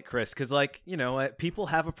good point, Chris, because people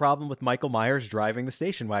have a problem with Michael Myers driving the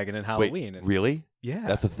station wagon in Halloween. Wait, really? Yeah,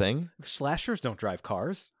 that's a thing. Slashers don't drive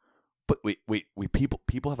cars. But wait,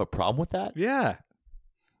 people have a problem with that? Yeah.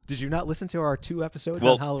 Did you not listen to our 2 episodes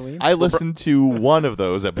well, on Halloween? I listened to one of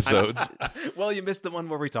those episodes. Well, you missed the one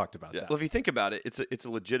where we talked about that. Well, if you think about it, it's a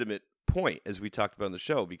legitimate point, as we talked about on the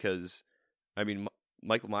show, because I mean,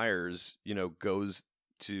 Michael Myers, goes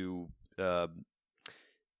to the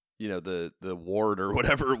ward or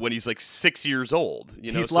whatever when he's like 6 years old.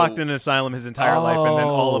 He's locked in an asylum his entire life, and then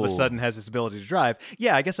all of a sudden has this ability to drive.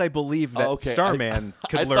 Yeah, I guess I believe that Starman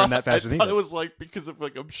could learn that faster than he does. I thought it was like because of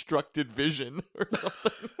obstructed vision or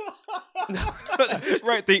something.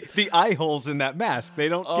 Right, the eye holes in that mask, they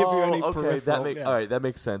don't give you any peripheral. All right, that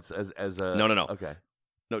makes sense as a No. Okay.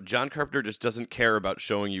 No, John Carpenter just doesn't care about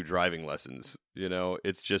showing you driving lessons.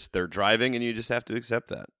 It's just they're driving and you just have to accept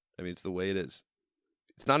that. I mean, it's the way it is.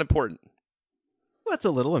 It's not important. Well, it's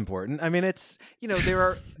a little important. I mean, it's, there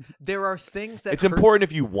are things that It's important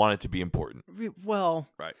if you want it to be important. Well,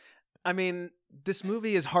 Right. I mean, this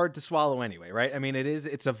movie is hard to swallow anyway, right? I mean,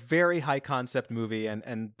 it's a very high concept movie.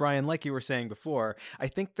 And Brian, like you were saying before, I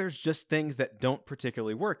think there's just things that don't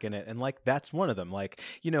particularly work in it. And like, that's one of them. Like,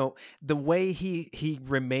 the way he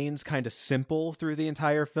remains kind of simple through the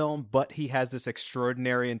entire film, but he has this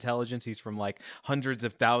extraordinary intelligence. He's from like hundreds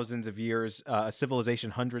of thousands of years, a civilization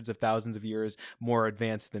hundreds of thousands of years more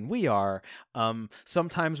advanced than we are.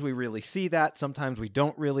 Sometimes we really see that. Sometimes we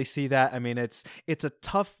don't really see that. I mean, it's a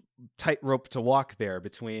tough tightrope to walk there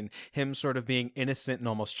between him sort of being innocent and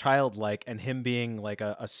almost childlike and him being like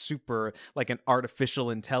a super, like an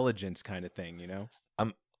artificial intelligence kind of thing,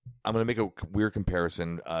 I'm going to make a weird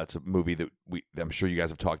comparison. It's a movie that I'm sure you guys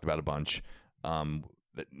have talked about a bunch.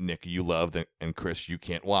 That Nick, you loved, and Chris, you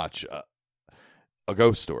can't watch. A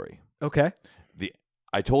Ghost Story. Okay.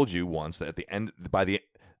 I told you once that at the end,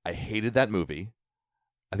 I hated that movie.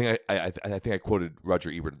 I think I quoted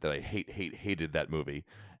Roger Ebert that I hated that movie.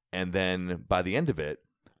 And then by the end of it,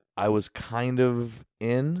 I was kind of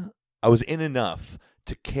in. I was in enough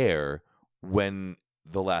to care when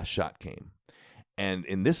the last shot came. And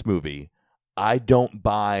in this movie, I don't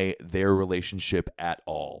buy their relationship at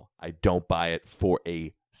all. I don't buy it for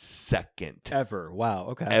a second. Ever. Wow.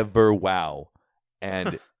 Okay. Ever. Wow.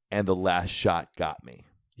 And the last shot got me.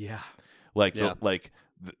 Yeah. Like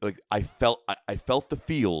I felt the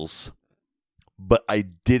feels. But I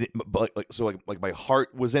didn't. But like my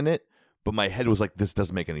heart was in it, but my head was like, "This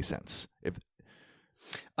doesn't make any sense."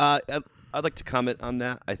 I'd like to comment on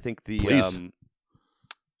that. I think Please.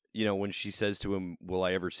 When she says to him, "Will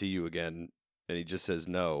I ever see you again?" and he just says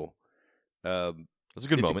no. That's a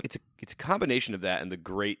good moment. It's a combination of that and the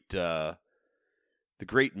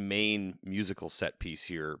great main musical set piece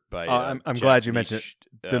here by. I'm glad you mentioned it.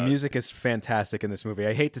 The music is fantastic in this movie.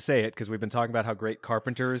 I hate to say it because we've been talking about how great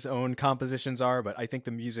Carpenter's own compositions are, but I think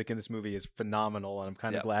the music in this movie is phenomenal, and I'm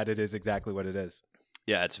kind of glad it is exactly what it is.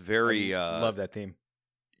 Yeah, it's very. Love that theme.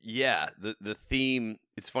 Yeah, the theme.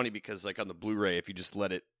 It's funny because like on the Blu-ray, if you just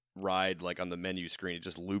let it ride like on the menu screen, it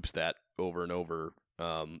just loops that over and over.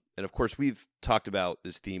 And of course, we've talked about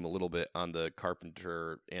this theme a little bit on the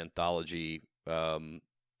Carpenter anthology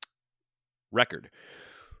record.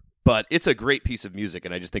 But it's a great piece of music,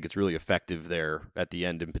 and I just think it's really effective there at the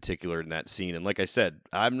end in particular in that scene. And like I said,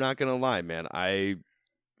 I'm not going to lie, man. I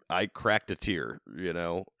cracked a tear,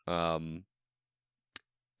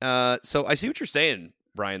 So I see what you're saying,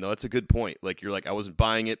 Brian, though. It's a good point. Like, you're like, I wasn't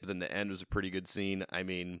buying it, but then the end was a pretty good scene. I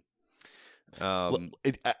mean... I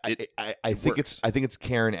think it's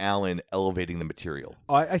Karen Allen elevating the material.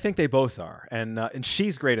 I think they both are, and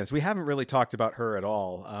she's great in this. We haven't really talked about her at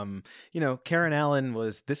all. Karen Allen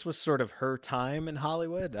was sort of her time in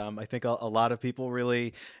Hollywood. I think a lot of people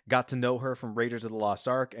really got to know her from Raiders of the Lost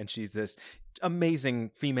Ark, and she's this amazing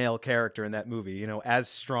female character in that movie, as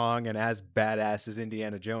strong and as badass as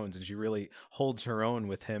Indiana Jones, and she really holds her own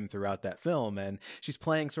with him throughout that film. And she's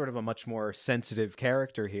playing sort of a much more sensitive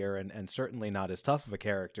character here, and certainly not as tough of a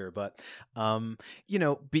character. But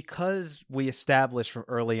because we established from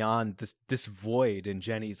early on this void in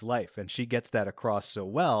Jenny's life, and she gets that across so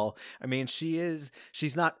well. I mean, she's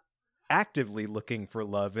not actively looking for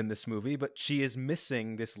love in this movie, but she is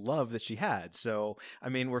missing this love that she had. So, I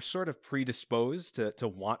mean, we're sort of predisposed to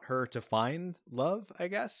want her to find love, I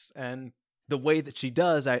guess. And the way that she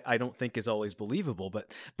does, I don't think is always believable,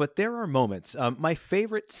 but there are moments. My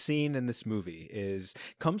favorite scene in this movie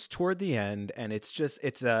comes toward the end, and it's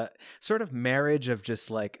a sort of marriage of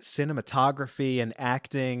just like cinematography and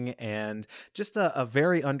acting, and just a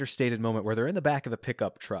very understated moment where they're in the back of the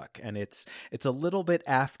pickup truck, and it's a little bit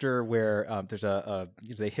after where there's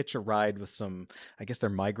they hitch a ride with some, I guess they're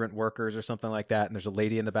migrant workers or something like that, and there's a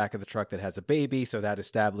lady in the back of the truck that has a baby, so that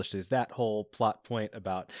establishes that whole plot point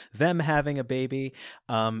about them having a baby.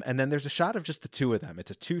 And then there's a shot of just the two of them. It's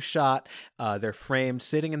a two-shot. They're framed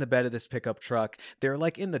sitting in the bed of this pickup truck. They're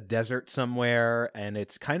like in the desert somewhere, and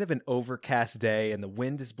it's kind of an overcast day, and the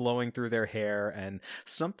wind is blowing through their hair. And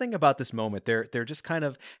something about this moment, they're just kind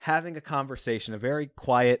of having a conversation, a very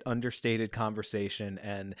quiet, understated conversation.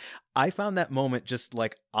 And I found that moment just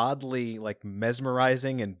like oddly like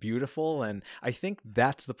mesmerizing and beautiful. And I think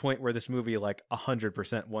that's the point where this movie like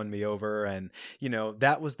 100% won me over. And,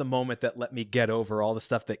 that was the moment that let me get over all the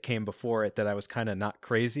stuff that came before it that I was kind of not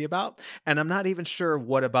crazy about. And I'm not even sure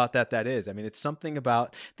what about that is. I mean, it's something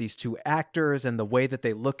about these two actors and the way that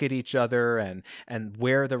they look at each other and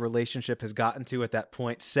where the relationship has gotten to at that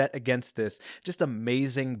point, set against this just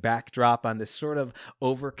amazing backdrop on this sort of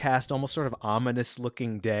overcast, almost sort of ominous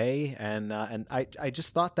looking day. day, and I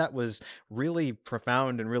just thought that was really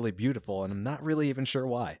profound and really beautiful, and I'm not really even sure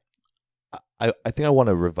why. I think I want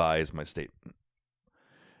to revise my statement.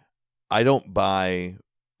 I don't buy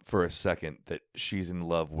for a second that she's in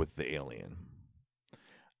love with the alien.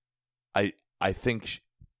 I think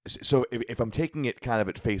so. If I'm taking it kind of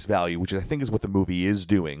at face value, which I think is what the movie is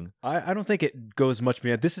doing, I don't think it goes much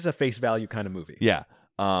beyond. This is a face value kind of movie. Yeah.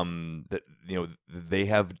 That they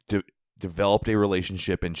have developed a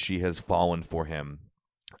relationship and she has fallen for him.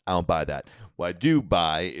 I don't buy that. What I do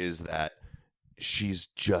buy is that she's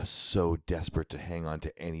just so desperate to hang on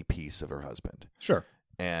to any piece of her husband. Sure.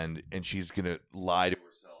 And she's gonna lie to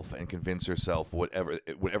herself and convince herself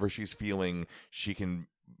whatever she's feeling, she can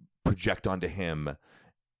project onto him.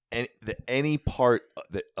 And any part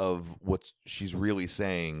of what she's really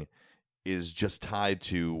saying is just tied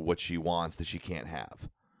to what she wants that she can't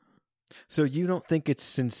have. So you don't think it's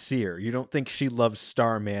sincere? You don't think she loves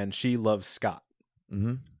Starman? She loves Scott?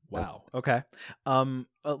 Mm-hmm. Wow. Okay.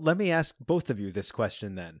 Let me ask both of you this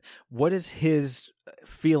question then. What is his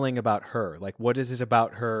feeling about her? Like, what is it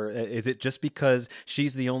about her? Is it just because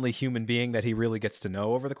she's the only human being that he really gets to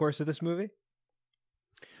know over the course of this movie?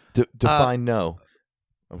 Define no.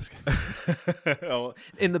 I was kidding. Oh,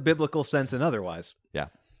 in the biblical sense and otherwise. Yeah.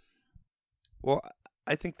 Well,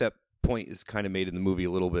 I think that point is kind of made in the movie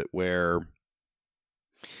a little bit where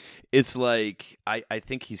it's like I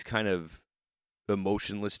think he's kind of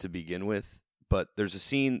emotionless to begin with, but there's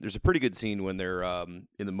a pretty good scene when they're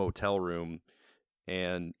in the motel room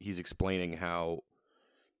and he's explaining how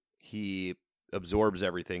he absorbs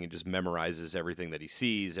everything and just memorizes everything that he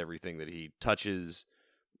sees, everything that he touches,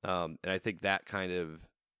 and I think that kind of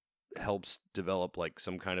helps develop like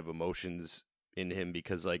some kind of emotions in him,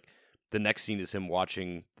 because like the next scene is him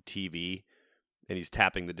watching the TV and he's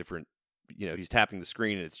tapping the different, he's tapping the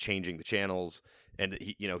screen and it's changing the channels, and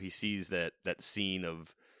he sees that scene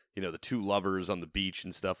of, the two lovers on the beach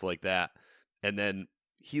and stuff like that. And then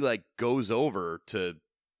he like goes over to,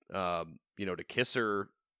 to kiss her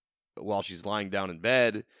while she's lying down in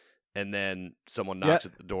bed. And then someone knocks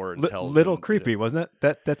at the door and tells little him, creepy, wasn't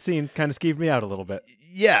it? That scene kind of skeeved me out a little bit.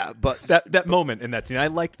 Yeah, but that moment in that scene, I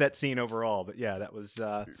liked that scene overall. But yeah, that was,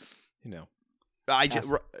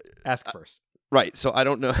 ask first. Right. So I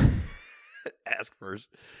don't know. Ask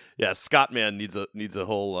first. Yeah, Scottman needs a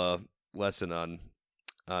whole lesson on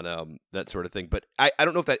that sort of thing. But I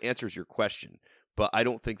don't know if that answers your question. But I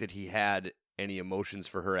don't think that he had any emotions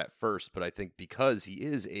for her at first. But I think because he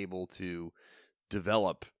is able to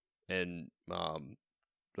develop and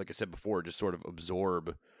like I said before, just sort of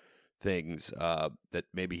absorb things, that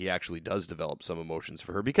maybe he actually does develop some emotions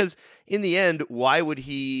for her. Because in the end, why would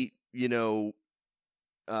he, give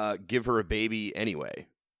her a baby anyway?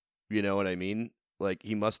 You know what I mean? Like,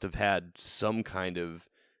 he must have had some kind of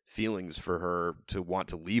feelings for her to want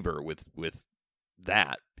to leave her with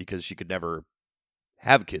that, because she could never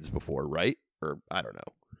have kids before, right? Or I don't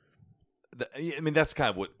know. I mean, that's kind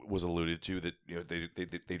of what was alluded to, that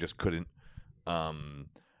they just couldn't. I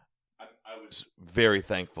was very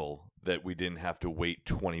thankful that we didn't have to wait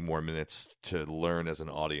 20 more minutes to learn as an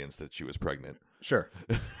audience that she was pregnant. Sure.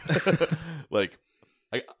 Like,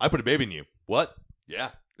 I put a baby in you. What?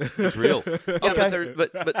 Yeah, it's real. Okay.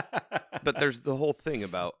 But there's the whole thing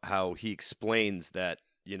about how he explains that,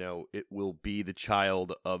 it will be the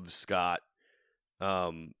child of Scott.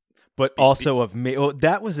 But also of me. Well,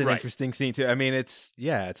 that was an Right. interesting scene too. I mean, it's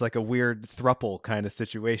like a weird throuple kind of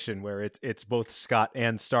situation where it's both Scott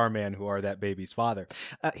and Starman who are that baby's father.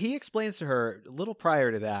 He explains to her a little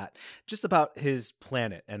prior to that just about his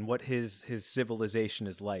planet and what his civilization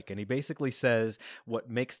is like, and he basically says what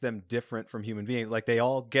makes them different from human beings. Like, they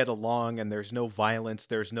all get along, and there's no violence,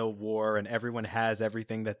 there's no war, and everyone has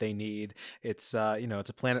everything that they need. It's it's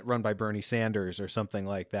a planet run by Bernie Sanders or something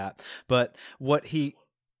like that. But what he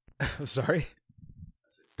sorry.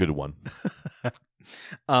 Good one.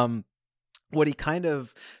 What he kind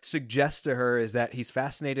of suggests to her is that he's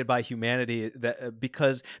fascinated by humanity, that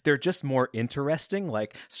because they're just more interesting.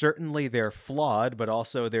 Like, certainly they're flawed, but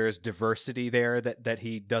also there's diversity there that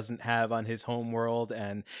he doesn't have on his home world.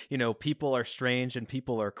 And, people are strange and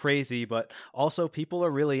people are crazy, but also people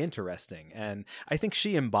are really interesting. And I think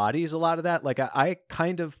she embodies a lot of that. Like, I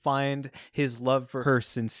kind of find his love for her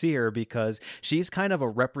sincere, because she's kind of a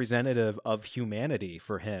representative of humanity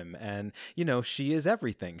for him. And, she is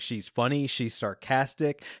everything. She's funny. she's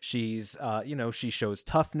sarcastic, she's she shows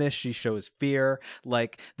toughness, she shows fear,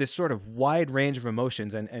 like this sort of wide range of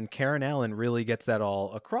emotions, and Karen Allen really gets that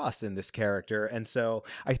all across in this character. And so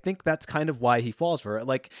I think that's kind of why he falls for her.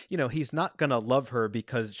 Like, he's not gonna love her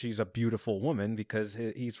because she's a beautiful woman, because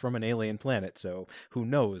he's from an alien planet, so who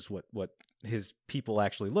knows what his people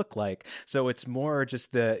actually look like. So it's more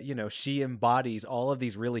just she embodies all of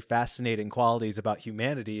these really fascinating qualities about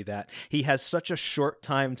humanity that he has such a short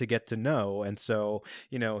time to get to know. And so,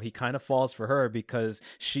 he kind of falls for her because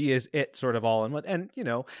she is it sort of all in one. And,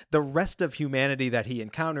 the rest of humanity that he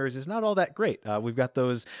encounters is not all that great. We've got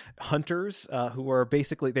those hunters who are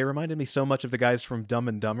basically, they reminded me so much of the guys from Dumb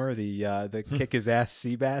and Dumber, the kick his ass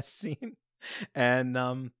sea bass scene.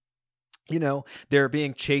 And, they're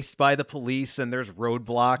being chased by the police, and there's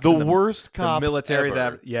roadblocks. The worst cops. The military's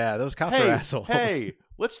ever. Yeah, those cops are assholes. Hey,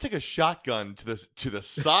 let's take a shotgun to the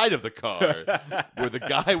side of the car where the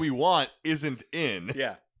guy we want isn't in.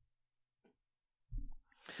 Yeah.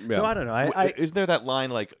 So I don't know. Isn't there that line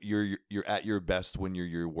like you're at your best when you're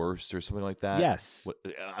your worst or something like that? Yes.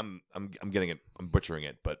 I'm getting it. I'm butchering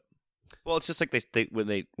it, but well, it's just like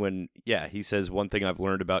when he says one thing I've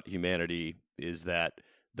learned about humanity is that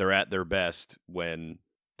they're at their best when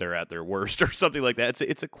they're at their worst, or something like that.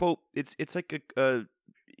 It's a quote. It's like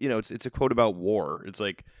it's a quote about war. It's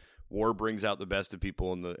like war brings out the best of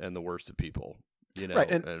people and the worst of people. Right,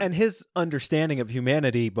 and his understanding of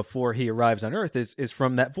humanity before he arrives on Earth is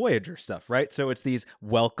from that Voyager stuff, right? So it's these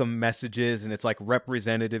welcome messages, and it's like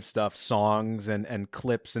representative stuff, songs and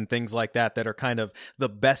clips and things like that are kind of the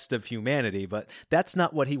best of humanity, but that's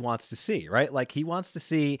not what he wants to see, right? Like, he wants to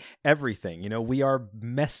see everything. We are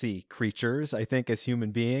messy creatures, I think, as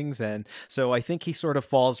human beings, and so I think he sort of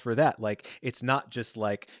falls for that. Like, it's not just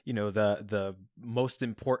like, the most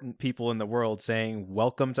important people in the world saying,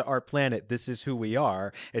 welcome to our planet, this is who we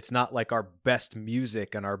are. It's not like our best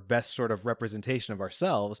music and our best sort of representation of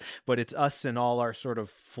ourselves, but it's us and all our sort of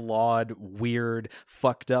flawed, weird,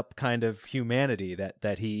 fucked up kind of humanity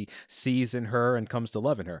that he sees in her and comes to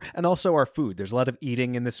love in her. And also our food. There's a lot of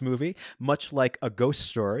eating in this movie, much like A Ghost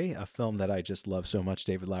Story, a film that I just love so much.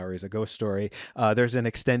 David Lowery's A Ghost Story. There's an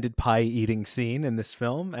extended pie eating scene in this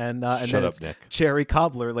film, and Shut then up, it's Nick. cherry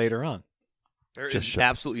cobbler later on. There is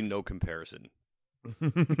absolutely no comparison.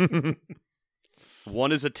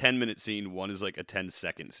 One is a 10-minute scene. One is like a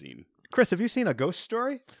 10-second scene. Chris, have you seen A Ghost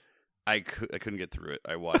Story? I couldn't get through it.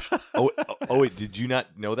 I watched. oh, wait, did you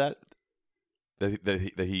not know that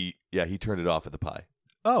he turned it off at the pie?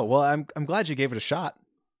 Oh, well, I'm glad you gave it a shot.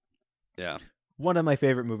 Yeah. One of my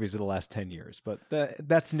favorite movies of the last 10 years, but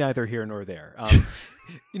that's neither here nor there.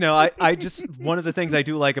 I just, one of the things I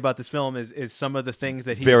do like about this film is some of the things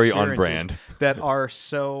that he very on brand that are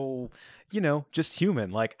so, just human,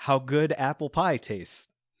 like how good apple pie tastes.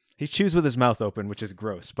 He chews with his mouth open, which is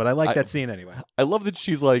gross, but I like that scene anyway. I love that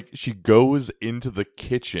she goes into the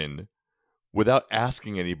kitchen without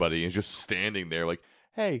asking anybody and just standing there like,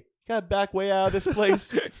 hey, got to back way out of this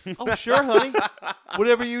place. Oh, sure, honey.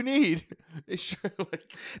 Whatever you need. Sure,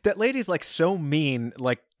 that lady's like so mean.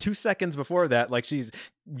 Like 2 seconds before that, like she's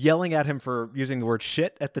yelling at him for using the word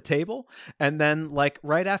shit at the table. And then like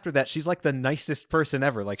right after that, she's like the nicest person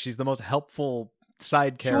ever. Like she's the most helpful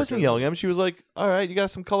side character. She wasn't yelling at him. She was like, all right, you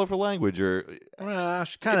got some colorful language. Or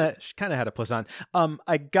she kind of had a puss on.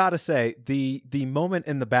 I gotta say, the moment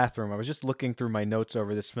in the bathroom, I was just looking through my notes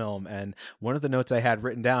over this film, and one of the notes I had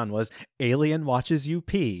written down was alien watches you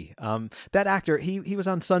pee. That actor, he was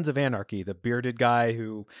on Sons of Anarchy, the bearded guy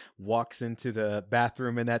who walks into the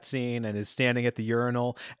bathroom in that scene and is standing at the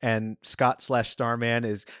urinal, and Scott/Starman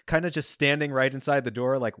is kind of just standing right inside the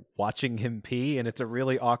door, like watching him pee, and it's a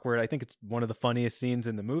really awkward, I think it's one of the funniest scenes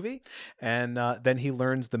in the movie. And then he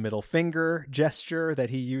learns the middle finger gesture that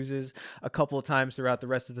he uses a couple of times throughout the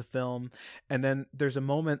rest of the film. And then there's a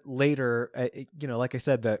moment later, like I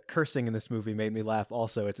said, the cursing in this movie made me laugh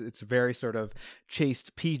also. It's very sort of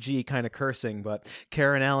chaste PG kind of cursing, but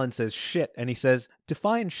Karen Allen says shit, and he says,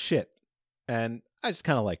 define shit. And I just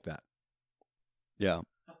kind of like that. Yeah.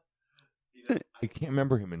 I can't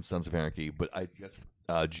remember him in Sons of Anarchy, but I just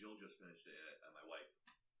Jill just finished my wife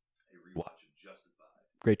a rewatch of Justified.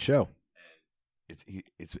 Great show. And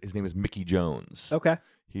his name is Mickey Jones. Okay.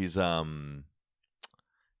 He's the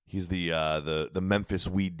Memphis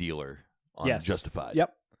weed dealer on Justified.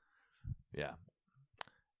 Yep. Yeah.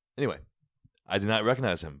 Anyway, I did not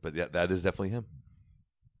recognize him, but yeah, that is definitely him.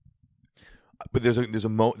 But there's a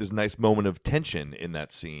nice moment of tension in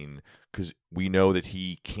that scene because we know that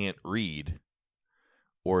he can't read,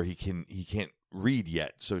 or he can't read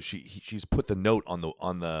yet. So she's put the note on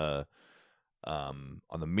the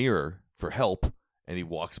mirror for help, and he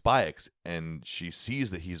walks by it, and she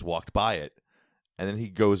sees that he's walked by it, and then he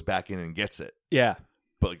goes back in and gets it. Yeah.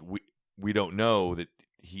 But like we don't know that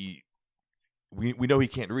we know he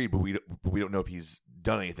can't read, but we don't know if he's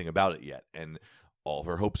done anything about it yet. And all of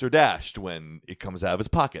her hopes are dashed when it comes out of his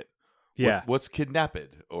pocket. Yeah. What's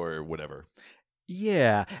kidnapped or whatever.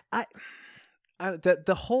 Yeah.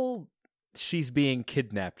 The whole she's being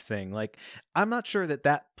kidnapped thing, like, I'm not sure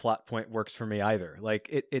that plot point works for me either. Like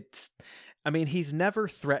it's I mean, he's never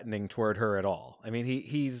threatening toward her at all. I mean,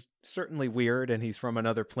 he's certainly weird and he's from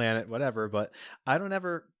another planet, whatever, but I don't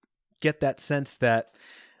ever get that sense that,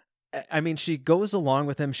 I mean, she goes along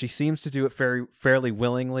with him. She seems to do it fairly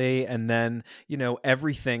willingly. And then,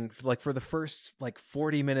 everything, like for the first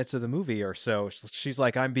 40 minutes of the movie or so, she's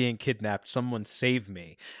like, I'm being kidnapped. Someone save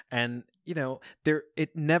me. And,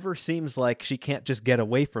 it never seems like she can't just get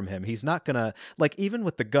away from him. He's not gonna, even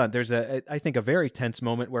with the gun, there's I think a very tense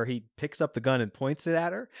moment where he picks up the gun and points it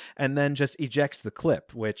at her and then just ejects the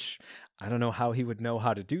clip, which I don't know how he would know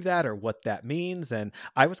how to do that or what that means. And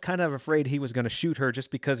I was kind of afraid he was going to shoot her just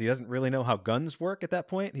because he doesn't really know how guns work at that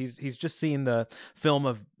point. He's just seen the film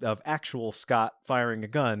of actual Scott firing a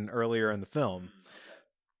gun earlier in the film.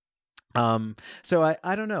 So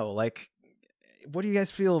I don't know, what do you guys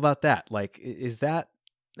feel about that?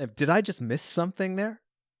 Did I just miss something there?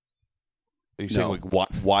 Are you saying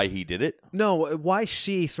why he did it? No, why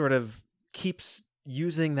she sort of keeps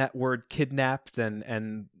using that word kidnapped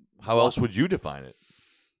and how else would you define it?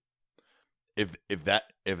 If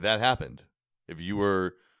that happened, if you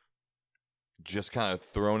were just kind of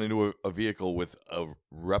thrown into a vehicle with a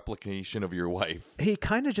replication of your wife. He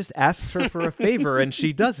kind of just asks her for a favor and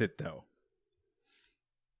she does it though.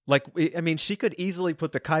 I mean, she could easily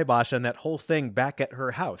put the kibosh on that whole thing back at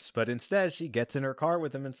her house, but instead she gets in her car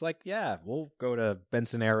with him and it's like, yeah, we'll go to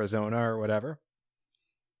Benson, Arizona or whatever.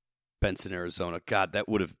 Benson, Arizona. God, that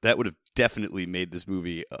would have definitely made this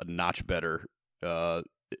movie a notch better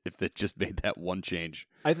if they just made that one change.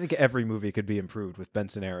 I think every movie could be improved with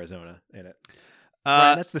Benson, Arizona in it.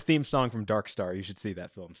 Brian, that's the theme song from Dark Star. You should see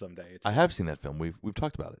that film someday. I have seen that film. We've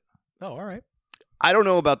talked about it. Oh, all right. I don't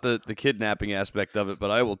know about the kidnapping aspect of it,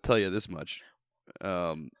 but I will tell you this much.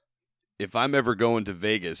 If I'm ever going to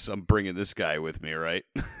Vegas, I'm bringing this guy with me, right?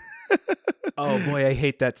 Oh boy, I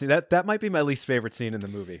hate that scene. That might be my least favorite scene in the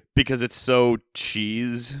movie because it's so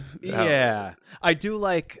cheese. Yeah, I do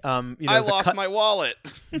like. I lost my wallet.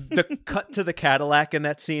 The cut to the Cadillac in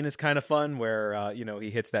that scene is kind of fun, where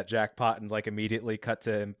he hits that jackpot and immediately cut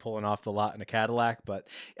to him pulling off the lot in a Cadillac. But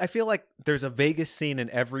I feel like there's a Vegas scene in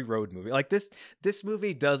every road movie. This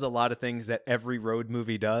movie does a lot of things that every road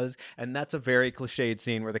movie does, and that's a very cliched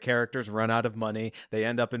scene where the characters run out of money, they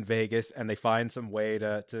end up in Vegas, and they find some way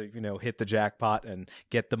to hit the jackpot and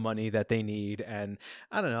get the money that they need. And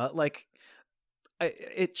I don't know,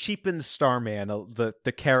 it cheapens Starman,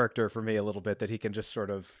 the character, for me a little bit, that he can just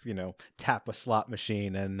sort of tap a slot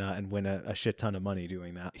machine and win a shit ton of money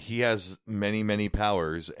doing that. He has many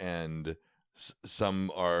powers, and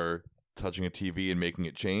some are touching a TV and making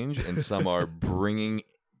it change, and some are bringing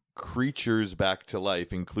creatures back to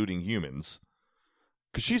life, including humans.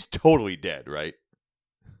 Because she's totally dead, right?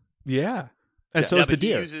 Yeah. And so is the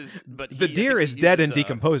deer. The deer is dead and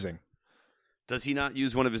decomposing. Does he not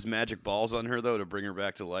use one of his magic balls on her, though, to bring her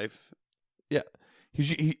back to life? Yeah.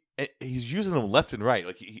 He's using them left and right.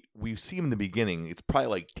 We see him in the beginning. It's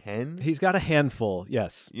probably 10. He's got a handful,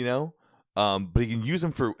 yes. But he can use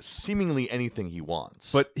them for seemingly anything he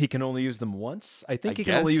wants. But he can only use them once? I think he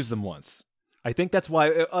can only use them once. I think that's why.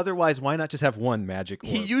 Otherwise, why not just have one magic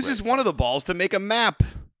orb? He uses one of the balls to make a map.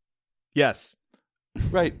 Yes.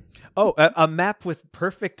 Right. Oh, a map with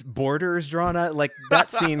perfect borders drawn out. That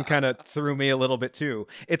scene kind of threw me a little bit too.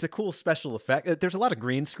 It's a cool special effect. There's a lot of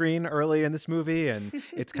green screen early in this movie, and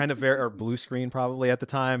it's kind of or blue screen probably at the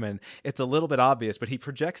time, and it's a little bit obvious, but he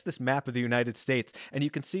projects this map of the United States, and you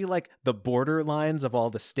can see the border lines of all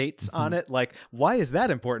the states on it. Why is that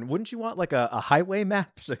important? Wouldn't you want a highway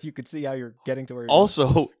map so you could see how you're getting to where you're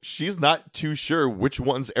Also, going? She's not too sure which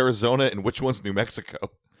one's Arizona and which one's New Mexico.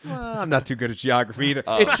 Well, I'm not too good at geography either.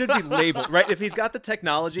 It should be labeled, right? If he's got the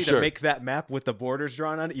technology to make that map with the borders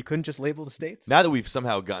drawn on it, you couldn't just label the states? Now that we've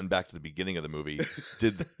somehow gotten back to the beginning of the movie,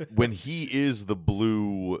 when he is the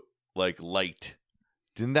blue light,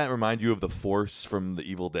 didn't that remind you of the Force from The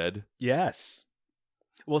Evil Dead? Yes.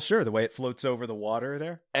 Well, sure, the way it floats over the water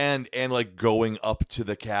there. And going up to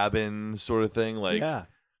the cabin sort of thing. Yeah.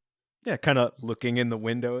 Yeah, kind of looking in the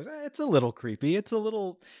windows. It's a little creepy. It's a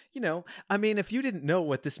little, I mean, if you didn't know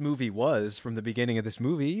what this movie was from the beginning of this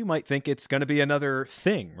movie, you might think it's going to be another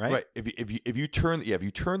thing, right? Right. If you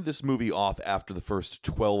turn this movie off after the first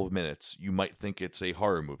 12 minutes, you might think it's a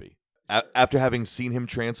horror movie. After having seen him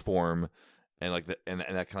transform and like and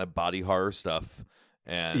that kind of body horror stuff.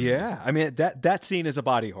 And yeah, I mean that scene is a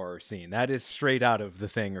body horror scene. That is straight out of The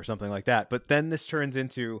Thing or something like that. But then this turns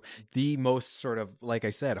into the most sort of, like I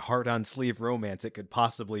said, heart on sleeve romance it could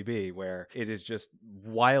possibly be, where it is just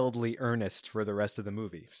wildly earnest for the rest of the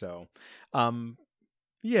movie. So,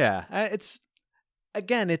 it's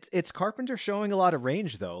Carpenter showing a lot of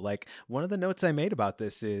range though. Like, one of the notes I made about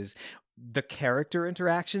this is the character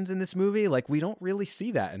interactions in this movie. Like, we don't really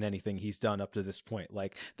see that in anything he's done up to this point.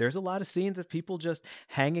 Like, there's a lot of scenes of people just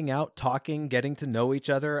hanging out, talking, getting to know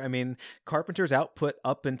each other. I mean, Carpenter's output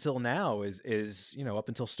up until now is up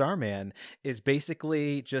until Starman is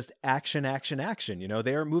basically just action.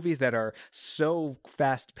 They are movies that are so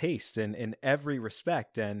fast paced in every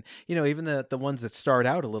respect. And, even the ones that start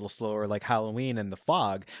out a little slower, like Halloween and The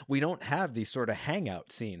Fog, we don't have these sort of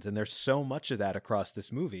hangout scenes. And there's so much of that across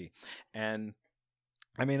this movie. And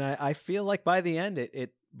I mean, I feel like by the end,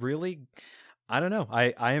 it really, I don't know.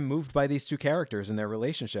 I am moved by these two characters and their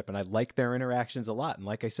relationship, and I like their interactions a lot. And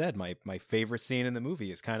like I said, my favorite scene in the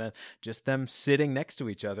movie is kind of just them sitting next to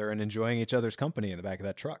each other and enjoying each other's company in the back of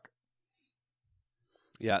that truck.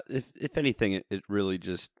 Yeah, if anything, it really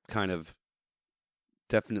just kind of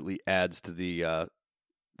definitely adds to the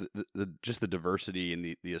just the diversity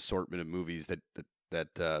and the assortment of movies that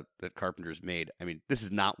Carpenter's made. I mean, this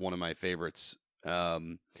is not one of my favorites.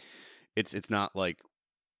 It's not like,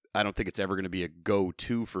 I don't think it's ever going to be a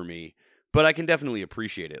go-to for me, but I can definitely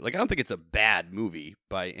appreciate it. Like, I don't think it's a bad movie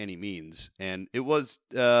by any means, and it was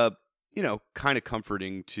kind of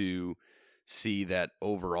comforting to see that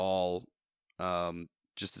overall,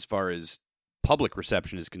 just as far as public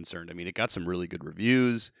reception is concerned. I mean, it got some really good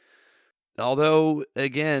reviews. Although,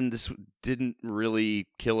 again, this didn't really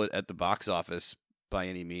kill it at the box office by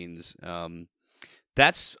any means.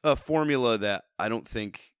 That's a formula that I don't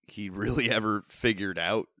think he really ever figured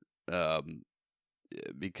out,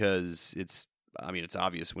 because it's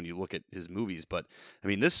obvious when you look at his movies, but I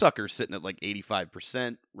mean, this sucker's sitting at like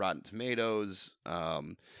 85% Rotten Tomatoes.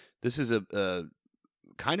 This is a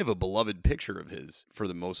kind of a beloved picture of his for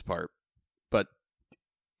the most part, but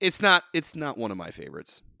it's not one of my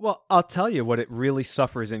favorites. Well, I'll tell you what it really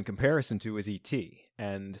suffers in comparison to is E.T.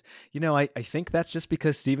 And, I think that's just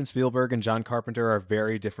because Steven Spielberg and John Carpenter are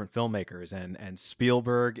very different filmmakers. And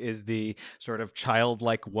Spielberg is the sort of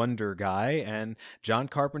childlike wonder guy. And John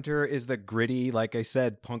Carpenter is the gritty, like I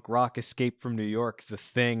said, punk rock, Escape from New York, The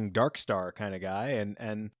Thing, Dark Star kind of guy.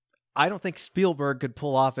 And I don't think Spielberg could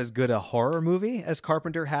pull off as good a horror movie as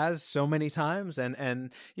Carpenter has so many times.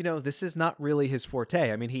 And this is not really his forte.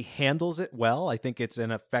 I mean, he handles it well. I think it's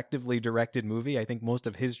an effectively directed movie. I think most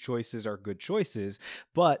of his choices are good choices.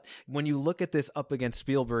 But when you look at this up against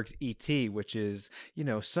Spielberg's E.T., which is,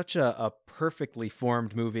 such a perfectly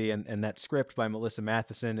formed movie, and that script by Melissa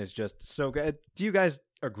Matheson is just so good. Do you guys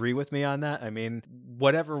agree with me on that? I mean,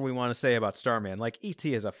 whatever we want to say about Starman, like,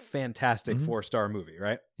 E.T. is a fantastic 4-star movie,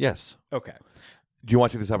 right? Yes. Okay. Do you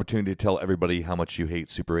want to take this opportunity to tell everybody how much you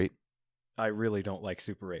hate Super 8? I really don't like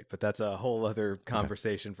Super 8, but that's a whole other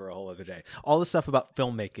conversation for a whole other day. All the stuff about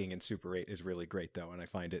filmmaking in Super 8 is really great, though, and I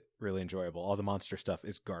find it really enjoyable. All the monster stuff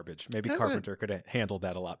is garbage. Maybe Carpenter could have handled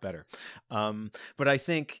that a lot better. But I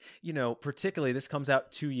think, particularly this comes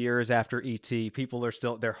out 2 years after E.T. People are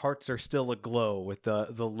still, their hearts are still aglow with the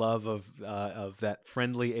love of that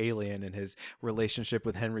friendly alien and his relationship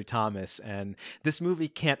with Henry Thomas. And this movie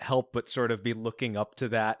can't help but sort of be looking up to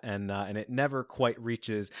that, and it never quite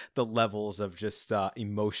reaches the level of just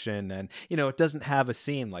emotion, and it doesn't have a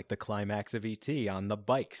scene like the climax of E.T. on the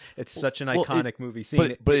bikes. It's such an iconic movie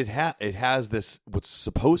scene. But it has this, what's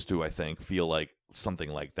supposed to, I think, feel like something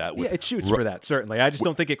like that. Yeah, it shoots for that, certainly. I just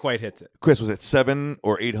don't think it quite hits it. Chris, was it 700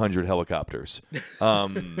 or 800 helicopters? So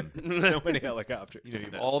many helicopters.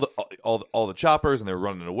 All the choppers, and they're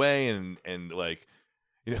running away, and like,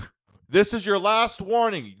 this is your last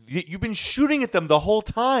warning. You've been shooting at them the whole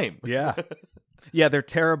time. Yeah. Yeah, they're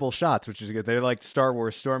terrible shots, which is good. They're like Star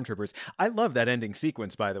Wars stormtroopers. I love that ending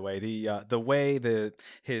sequence, by the way. The way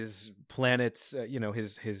his planets,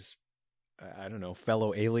 his I don't know,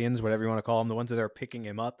 fellow aliens, whatever you want to call them, the ones that are picking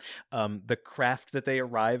him up, the craft that they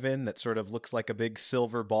arrive in that sort of looks like a big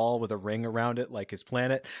silver ball with a ring around it, like his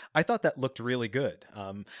planet. I thought that looked really good.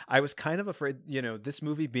 I was kind of afraid, this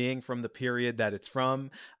movie being from the period that it's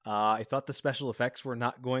from, I thought the special effects were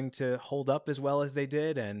not going to hold up as well as they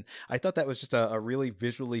did. And I thought that was just a really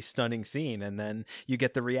visually stunning scene. And then you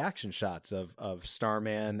get the reaction shots of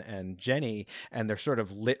Starman and Jenny, and they're sort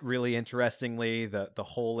of lit really interestingly. The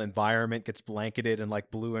whole environment gets blanketed in like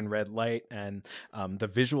blue and red light. And the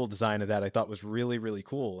visual design of that I thought was really, really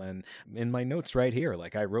cool. And in my notes right here,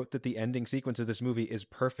 like I wrote that the ending sequence of this movie is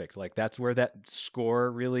perfect. Like that's where that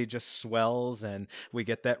score really just swells and we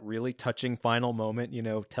get that really touching final moment,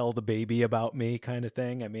 tell the baby about me kind of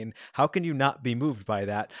thing. I mean, how can you not be moved by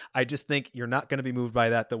that? I just think you're not going to be moved by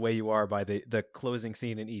that the way you are by the closing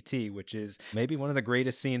scene in E.T., which is maybe one of the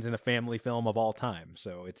greatest scenes in a family film of all time.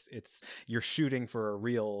 So it's you're shooting for a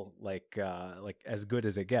real like as good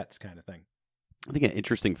as it gets kind of thing. I think an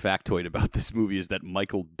interesting factoid about this movie is that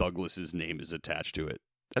Michael Douglas's name is attached to it.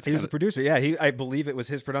 He was a producer. Yeah, I believe it was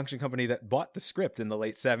his production company that bought the script in the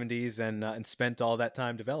late 70s and spent all that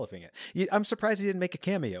time developing it. I'm surprised he didn't make a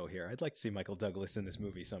cameo here. I'd like to see Michael Douglas in this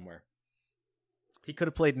movie somewhere. He could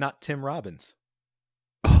have played not Tim Robbins.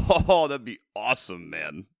 Oh, that'd be awesome,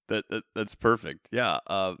 man. That's perfect. Yeah,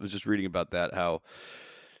 I was just reading about that. How,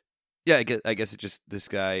 yeah, I guess it just this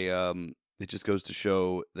guy. It just goes to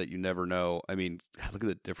show that you never know. I mean, look at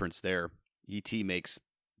the difference there. E.T. makes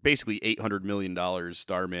basically $800 million.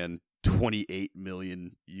 Starman, $28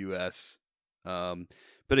 million US. But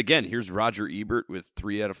again, here's Roger Ebert with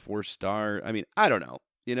 3 out of 4 star. I mean, I don't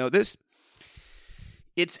know. This.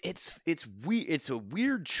 It's a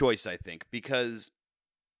weird choice, I think, because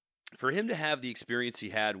for him to have the experience he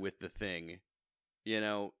had with The Thing,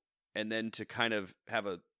 and then to kind of have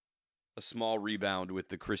a small rebound with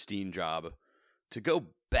the Christine job, to go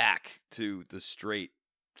back to the straight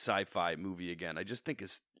sci-fi movie again, I just think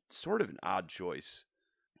is sort of an odd choice.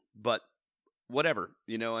 But whatever,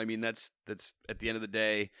 I mean, that's at the end of the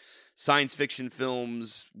day, science fiction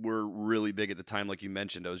films were really big at the time, like you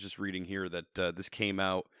mentioned. I was just reading here that this came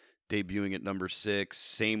out debuting at number 6,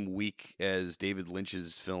 same week as David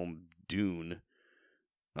Lynch's film Dune,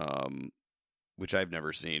 which I've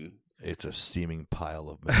never seen. It's a steaming pile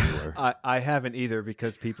of manure. I haven't either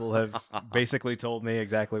because people have basically told me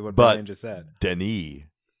exactly what Brian just said. Denis,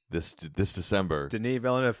 this December. Denis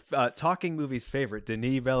Villeneuve, talking movies favorite,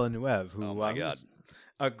 Denis Villeneuve, who is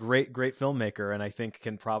a great filmmaker, and I think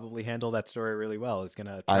can probably handle that story really well. Is going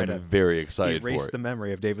to try to very excited erase for it. the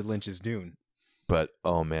memory of David Lynch's Dune. But,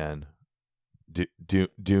 oh man,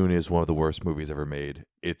 Dune is one of the worst movies ever made.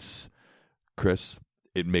 Chris,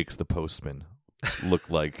 it makes The Postman look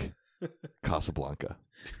like Casablanca.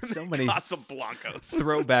 So many Casablanca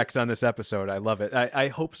throwbacks on this episode. I love it. I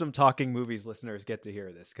hope some talking movies listeners get to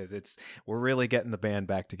hear this because we're really getting the band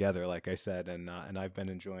back together, like I said, and I've been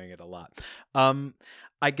enjoying it a lot.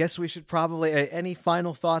 I guess we should probably any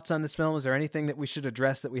final thoughts on this film? Is there anything that we should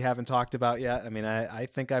address that we haven't talked about yet? I mean, I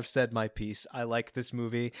think I've said my piece. I like this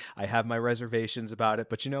movie. I have my reservations about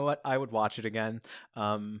it, but you know what? I would watch it again.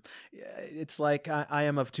 It's like I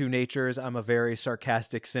am of two natures. I'm a very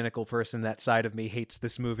sarcastic, cynical person. That side of me hates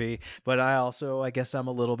this movie, but I guess I'm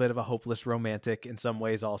a little bit of a hopeless romantic in some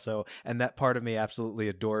ways also, and that part of me absolutely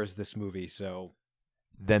adores this movie. So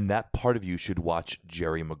then that part of you should watch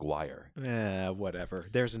Jerry Maguire. Whatever.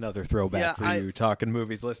 There's another throwback for you talking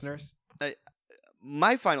movies listeners.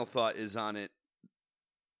 My final thought is on it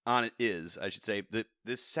is, I should say, that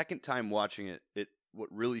this second time watching it, what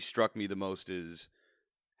really struck me the most is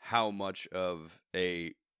how much of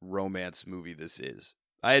a romance movie this is.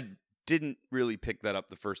 I didn't really pick that up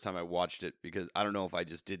the first time I watched it because I don't know if I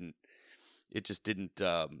just didn't. It just didn't.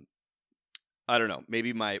 I don't know.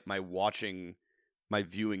 Maybe my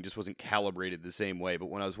viewing just wasn't calibrated the same way. But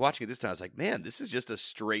when I was watching it this time, I was like, man, this is just a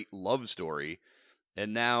straight love story.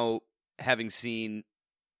 And now, having seen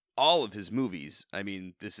all of his movies, I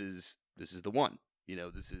mean, this is the one.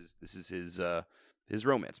 This is his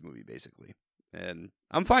romance movie basically, and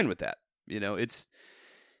I'm fine with that.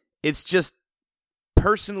 It's just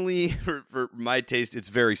personally for my taste, it's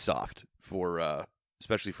very soft for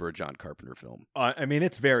especially for a John Carpenter film. I mean,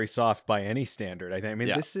 it's very soft by any standard. I think.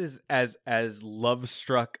 This is as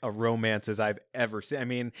love-struck a romance as I've ever seen. I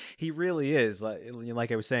mean, he really is.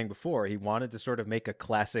 Like I was saying before, he wanted to sort of make a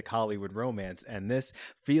classic Hollywood romance, and this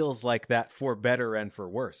feels like that for better and for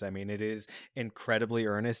worse. I mean, it is incredibly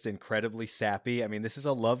earnest, incredibly sappy. I mean, this is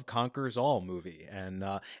a love conquers all movie, and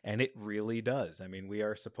it really does. I mean, we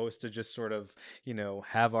are supposed to just sort of,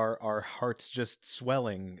 have our hearts just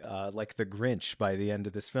swelling like the Grinch by the the end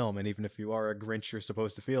of this film. And even if you are a Grinch, you're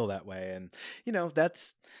supposed to feel that way. And, you know,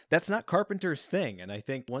 that's not Carpenter's thing. And I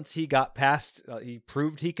think once he got past, he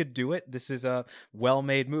proved he could do it. This is a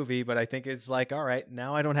well-made movie, but I think it's like, all right,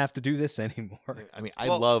 now I don't have to do this anymore. I mean,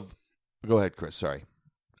 Go ahead, Chris. Sorry.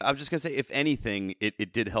 I was just going to say, if anything,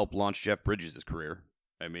 it did help launch Jeff Bridges' career.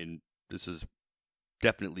 I mean, this is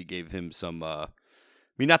definitely gave him some, I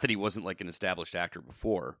mean, not that he wasn't like an established actor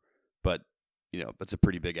before, but, you know, that's a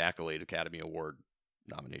pretty big accolade, Academy Award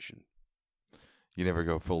nomination. You never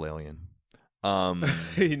go full alien.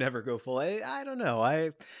 You never go full. I don't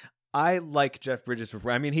know. I like Jeff Bridges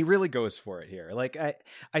before. I mean, he really goes for it here. Like,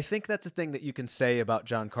 I think that's a thing that you can say about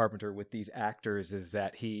John Carpenter with these actors is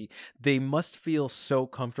that they must feel so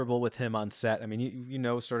comfortable with him on set. I mean, you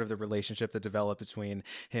know, sort of the relationship that developed between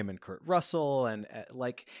him and Kurt Russell, and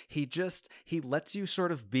like he lets you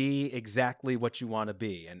sort of be exactly what you want to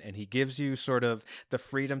be, and he gives you sort of the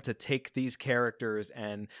freedom to take these characters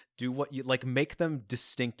and do what you like, make them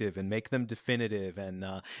distinctive and make them definitive, and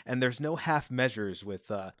there's no half measures with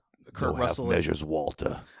Kurt Russell measures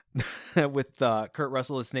Walter with Kurt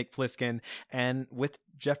Russell as Snake Plissken, and with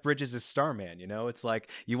Jeff Bridges as Starman. You know, it's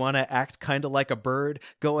like, you want to act kind of like a bird,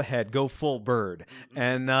 go ahead, go full bird,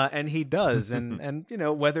 and he does, and you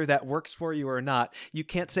know, whether that works for you or not, you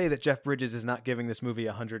can't say that Jeff Bridges is not giving this movie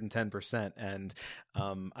 110%. And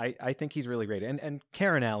I think he's really great, and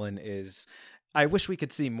Karen Allen is. I wish we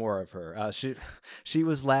could see more of her. She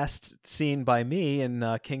was last seen by me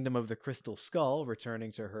in Kingdom of the Crystal Skull,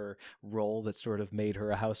 returning to her role that sort of made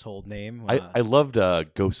her a household name. I loved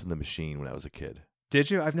Ghost in the Machine when I was a kid. Did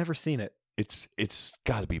you? I've never seen it. It's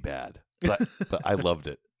got to be bad, but I loved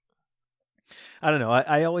it. I don't know.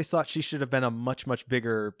 I always thought she should have been a much, much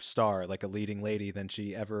bigger star, like a leading lady, than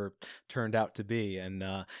she ever turned out to be. And,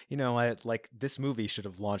 you know, this movie should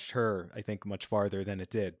have launched her, I think, much farther than it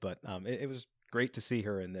did. But it was great to see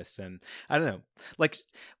her in this. And I don't know, like,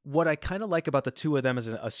 what I kind of like about the two of them as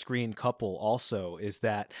a screen couple also is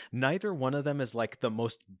that neither one of them is like the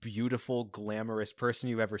most beautiful, glamorous person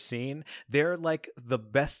you've ever seen. They're like the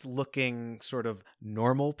best looking sort of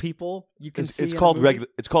normal people you can see. It's called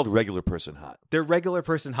regular person hot. They're regular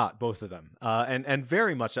person hot, both of them. And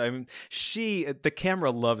very much, I mean, the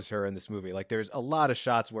camera loves her in this movie. Like, there's a lot of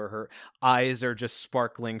shots where her eyes are just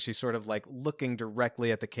sparkling. She's sort of like looking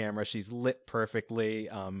directly at the camera. She's lit perfectly.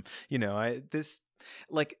 You know,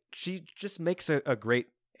 she just makes a great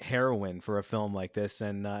heroine for a film like this,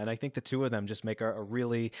 and I think the two of them just make a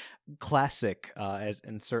really classic,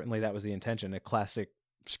 and certainly that was the intention, a classic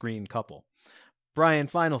screen couple. Brian,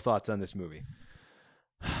 final thoughts on this movie?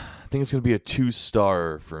 I think it's going to be a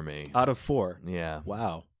 2-star for me out of 4. Yeah.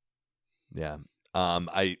 Wow. Yeah.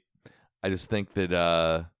 I just think that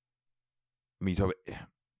I mean, you talk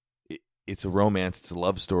about, it's a romance, it's a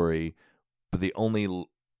love story, but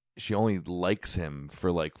she only likes him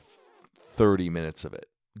for like 30 minutes of it.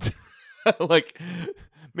 Like,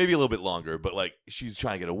 maybe a little bit longer, but like, she's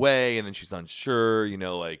trying to get away and then she's unsure, you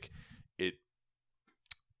know, like it.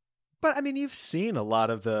 But I mean, you've seen a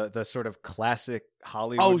lot of the sort of classic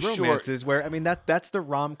Hollywood romances where, I mean, that's the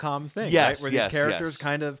rom-com thing, right? Where these characters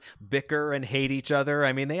kind of bicker and hate each other.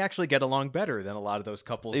 I mean, they actually get along better than a lot of those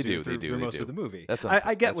couples do through most of the movie.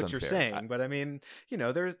 I get what you're saying, but I mean, you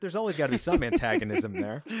know, there's always got to be some antagonism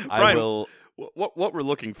there. Brian, what we're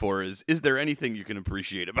looking for is there anything you can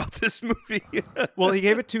appreciate about this movie? Well, he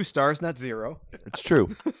gave it 2 stars, not 0. It's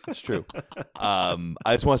true. It's true. I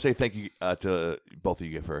just want to say thank you to both of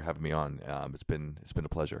you for having me on. It's been a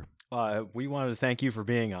pleasure. We wanted to thank you for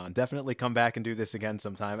being on. Definitely come back and do this again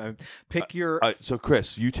sometime. Pick your. So,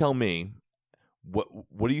 Chris, you tell me,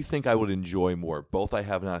 what do you think I would enjoy more? Both I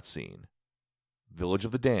have not seen, Village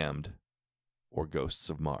of the Damned, or Ghosts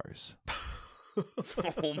of Mars.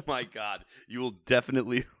 Oh my God! You will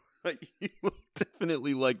definitely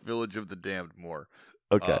like Village of the Damned more.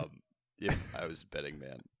 Okay. If I was betting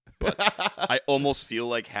man. But I almost feel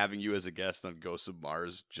like having you as a guest on Ghosts of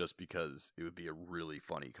Mars just because it would be a really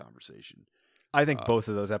funny conversation. I think both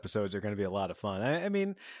of those episodes are going to be a lot of fun. I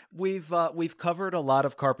mean, we've covered a lot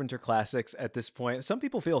of Carpenter classics at this point. Some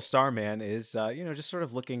people feel Starman is, just sort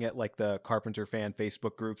of looking at like the Carpenter fan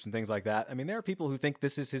Facebook groups and things like that. I mean, there are people who think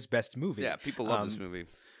this is his best movie. Yeah, people love this movie.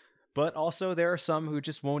 But also there are some who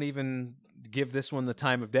just won't even give this one the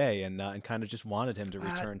time of day and kind of just wanted him to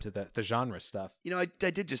return to the genre stuff. You know, I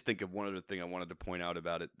did just think of one other thing I wanted to point out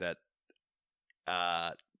about it that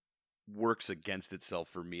works against itself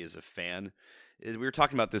for me as a fan. We were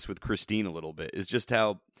talking about this with Christine a little bit, is just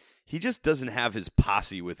how he just doesn't have his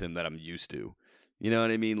posse with him that I'm used to. You know what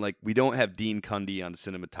I mean? Like, we don't have Dean Cundy on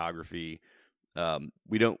cinematography.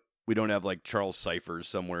 We don't have like Charles Cyphers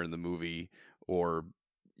somewhere in the movie, or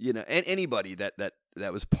anybody that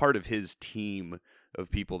was part of his team of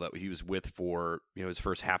people that he was with for his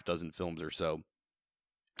first half dozen films or so.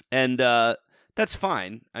 And that's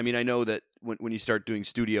fine. I mean, I know that when you start doing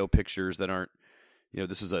studio pictures that aren't,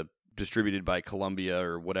 this was distributed by Columbia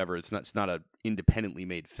or whatever, it's not a independently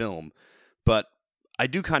made film, but I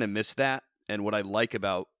do kind of miss that. And what I like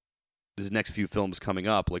about his next few films coming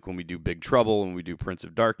up, like when we do Big Trouble and we do Prince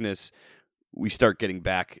of Darkness, we start getting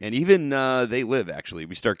back, and even They Live, actually,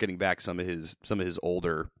 we start getting back some of his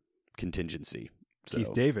older contingency. So.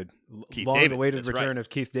 Keith David. Keith Long-awaited David, return right. of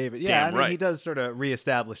Keith David. Yeah, Damn right. he does sort of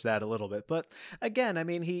reestablish that a little bit. But again, I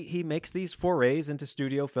mean, he makes these forays into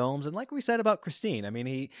studio films. And like we said about Christine, I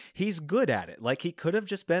mean, he's good at it. Like, he could have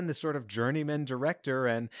just been this sort of journeyman director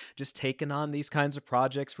and just taken on these kinds of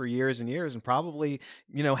projects for years and years and probably,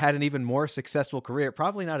 had an even more successful career.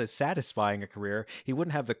 Probably not as satisfying a career. He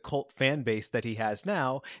wouldn't have the cult fan base that he has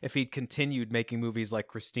now if he'd continued making movies like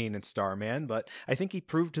Christine and Starman. But I think he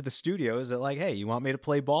proved to the studios that, like, hey, you want me to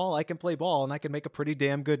play ball? I can play ball, and I can make a pretty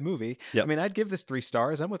damn good movie. Yep. I mean, I'd give this 3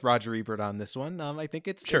 stars. I'm with Roger Ebert on this one. I think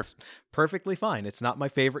it's perfectly fine. It's not my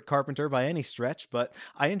favorite Carpenter by any stretch, but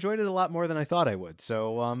I enjoyed it a lot more than I thought I would.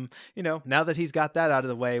 So, now that he's got that out of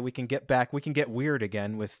the way, we can get weird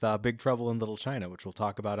again with Big Trouble in Little China, which we'll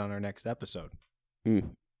talk about on our next episode.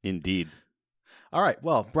 Indeed. All right.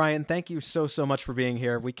 Well, Brian, thank you so much for being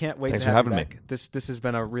here. We can't wait Thanks to for have you having back. This has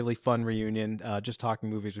been a really fun reunion. Just talking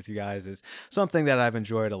movies with you guys is something that I've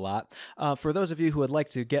enjoyed a lot. For those of you who would like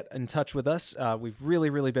to get in touch with us, we've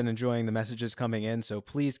really been enjoying the messages coming in, so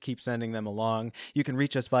please keep sending them along. You can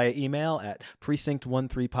reach us via email at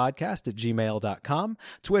precinct13podcast@gmail.com,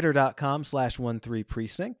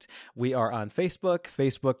 twitter.com/13precinct. We are on Facebook,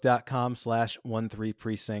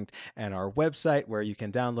 facebook.com/13precinct, and our website where you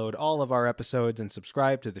can download all of our episodes and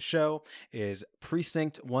subscribe to the show is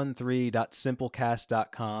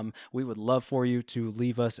precinct13.simplecast.com. We would love for you to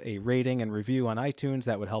leave us a rating and review on iTunes.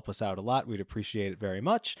 That would help us out a lot. We'd appreciate it very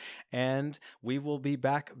much. And we will be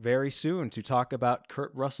back very soon to talk about Kurt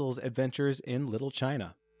Russell's adventures in Little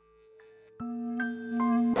China.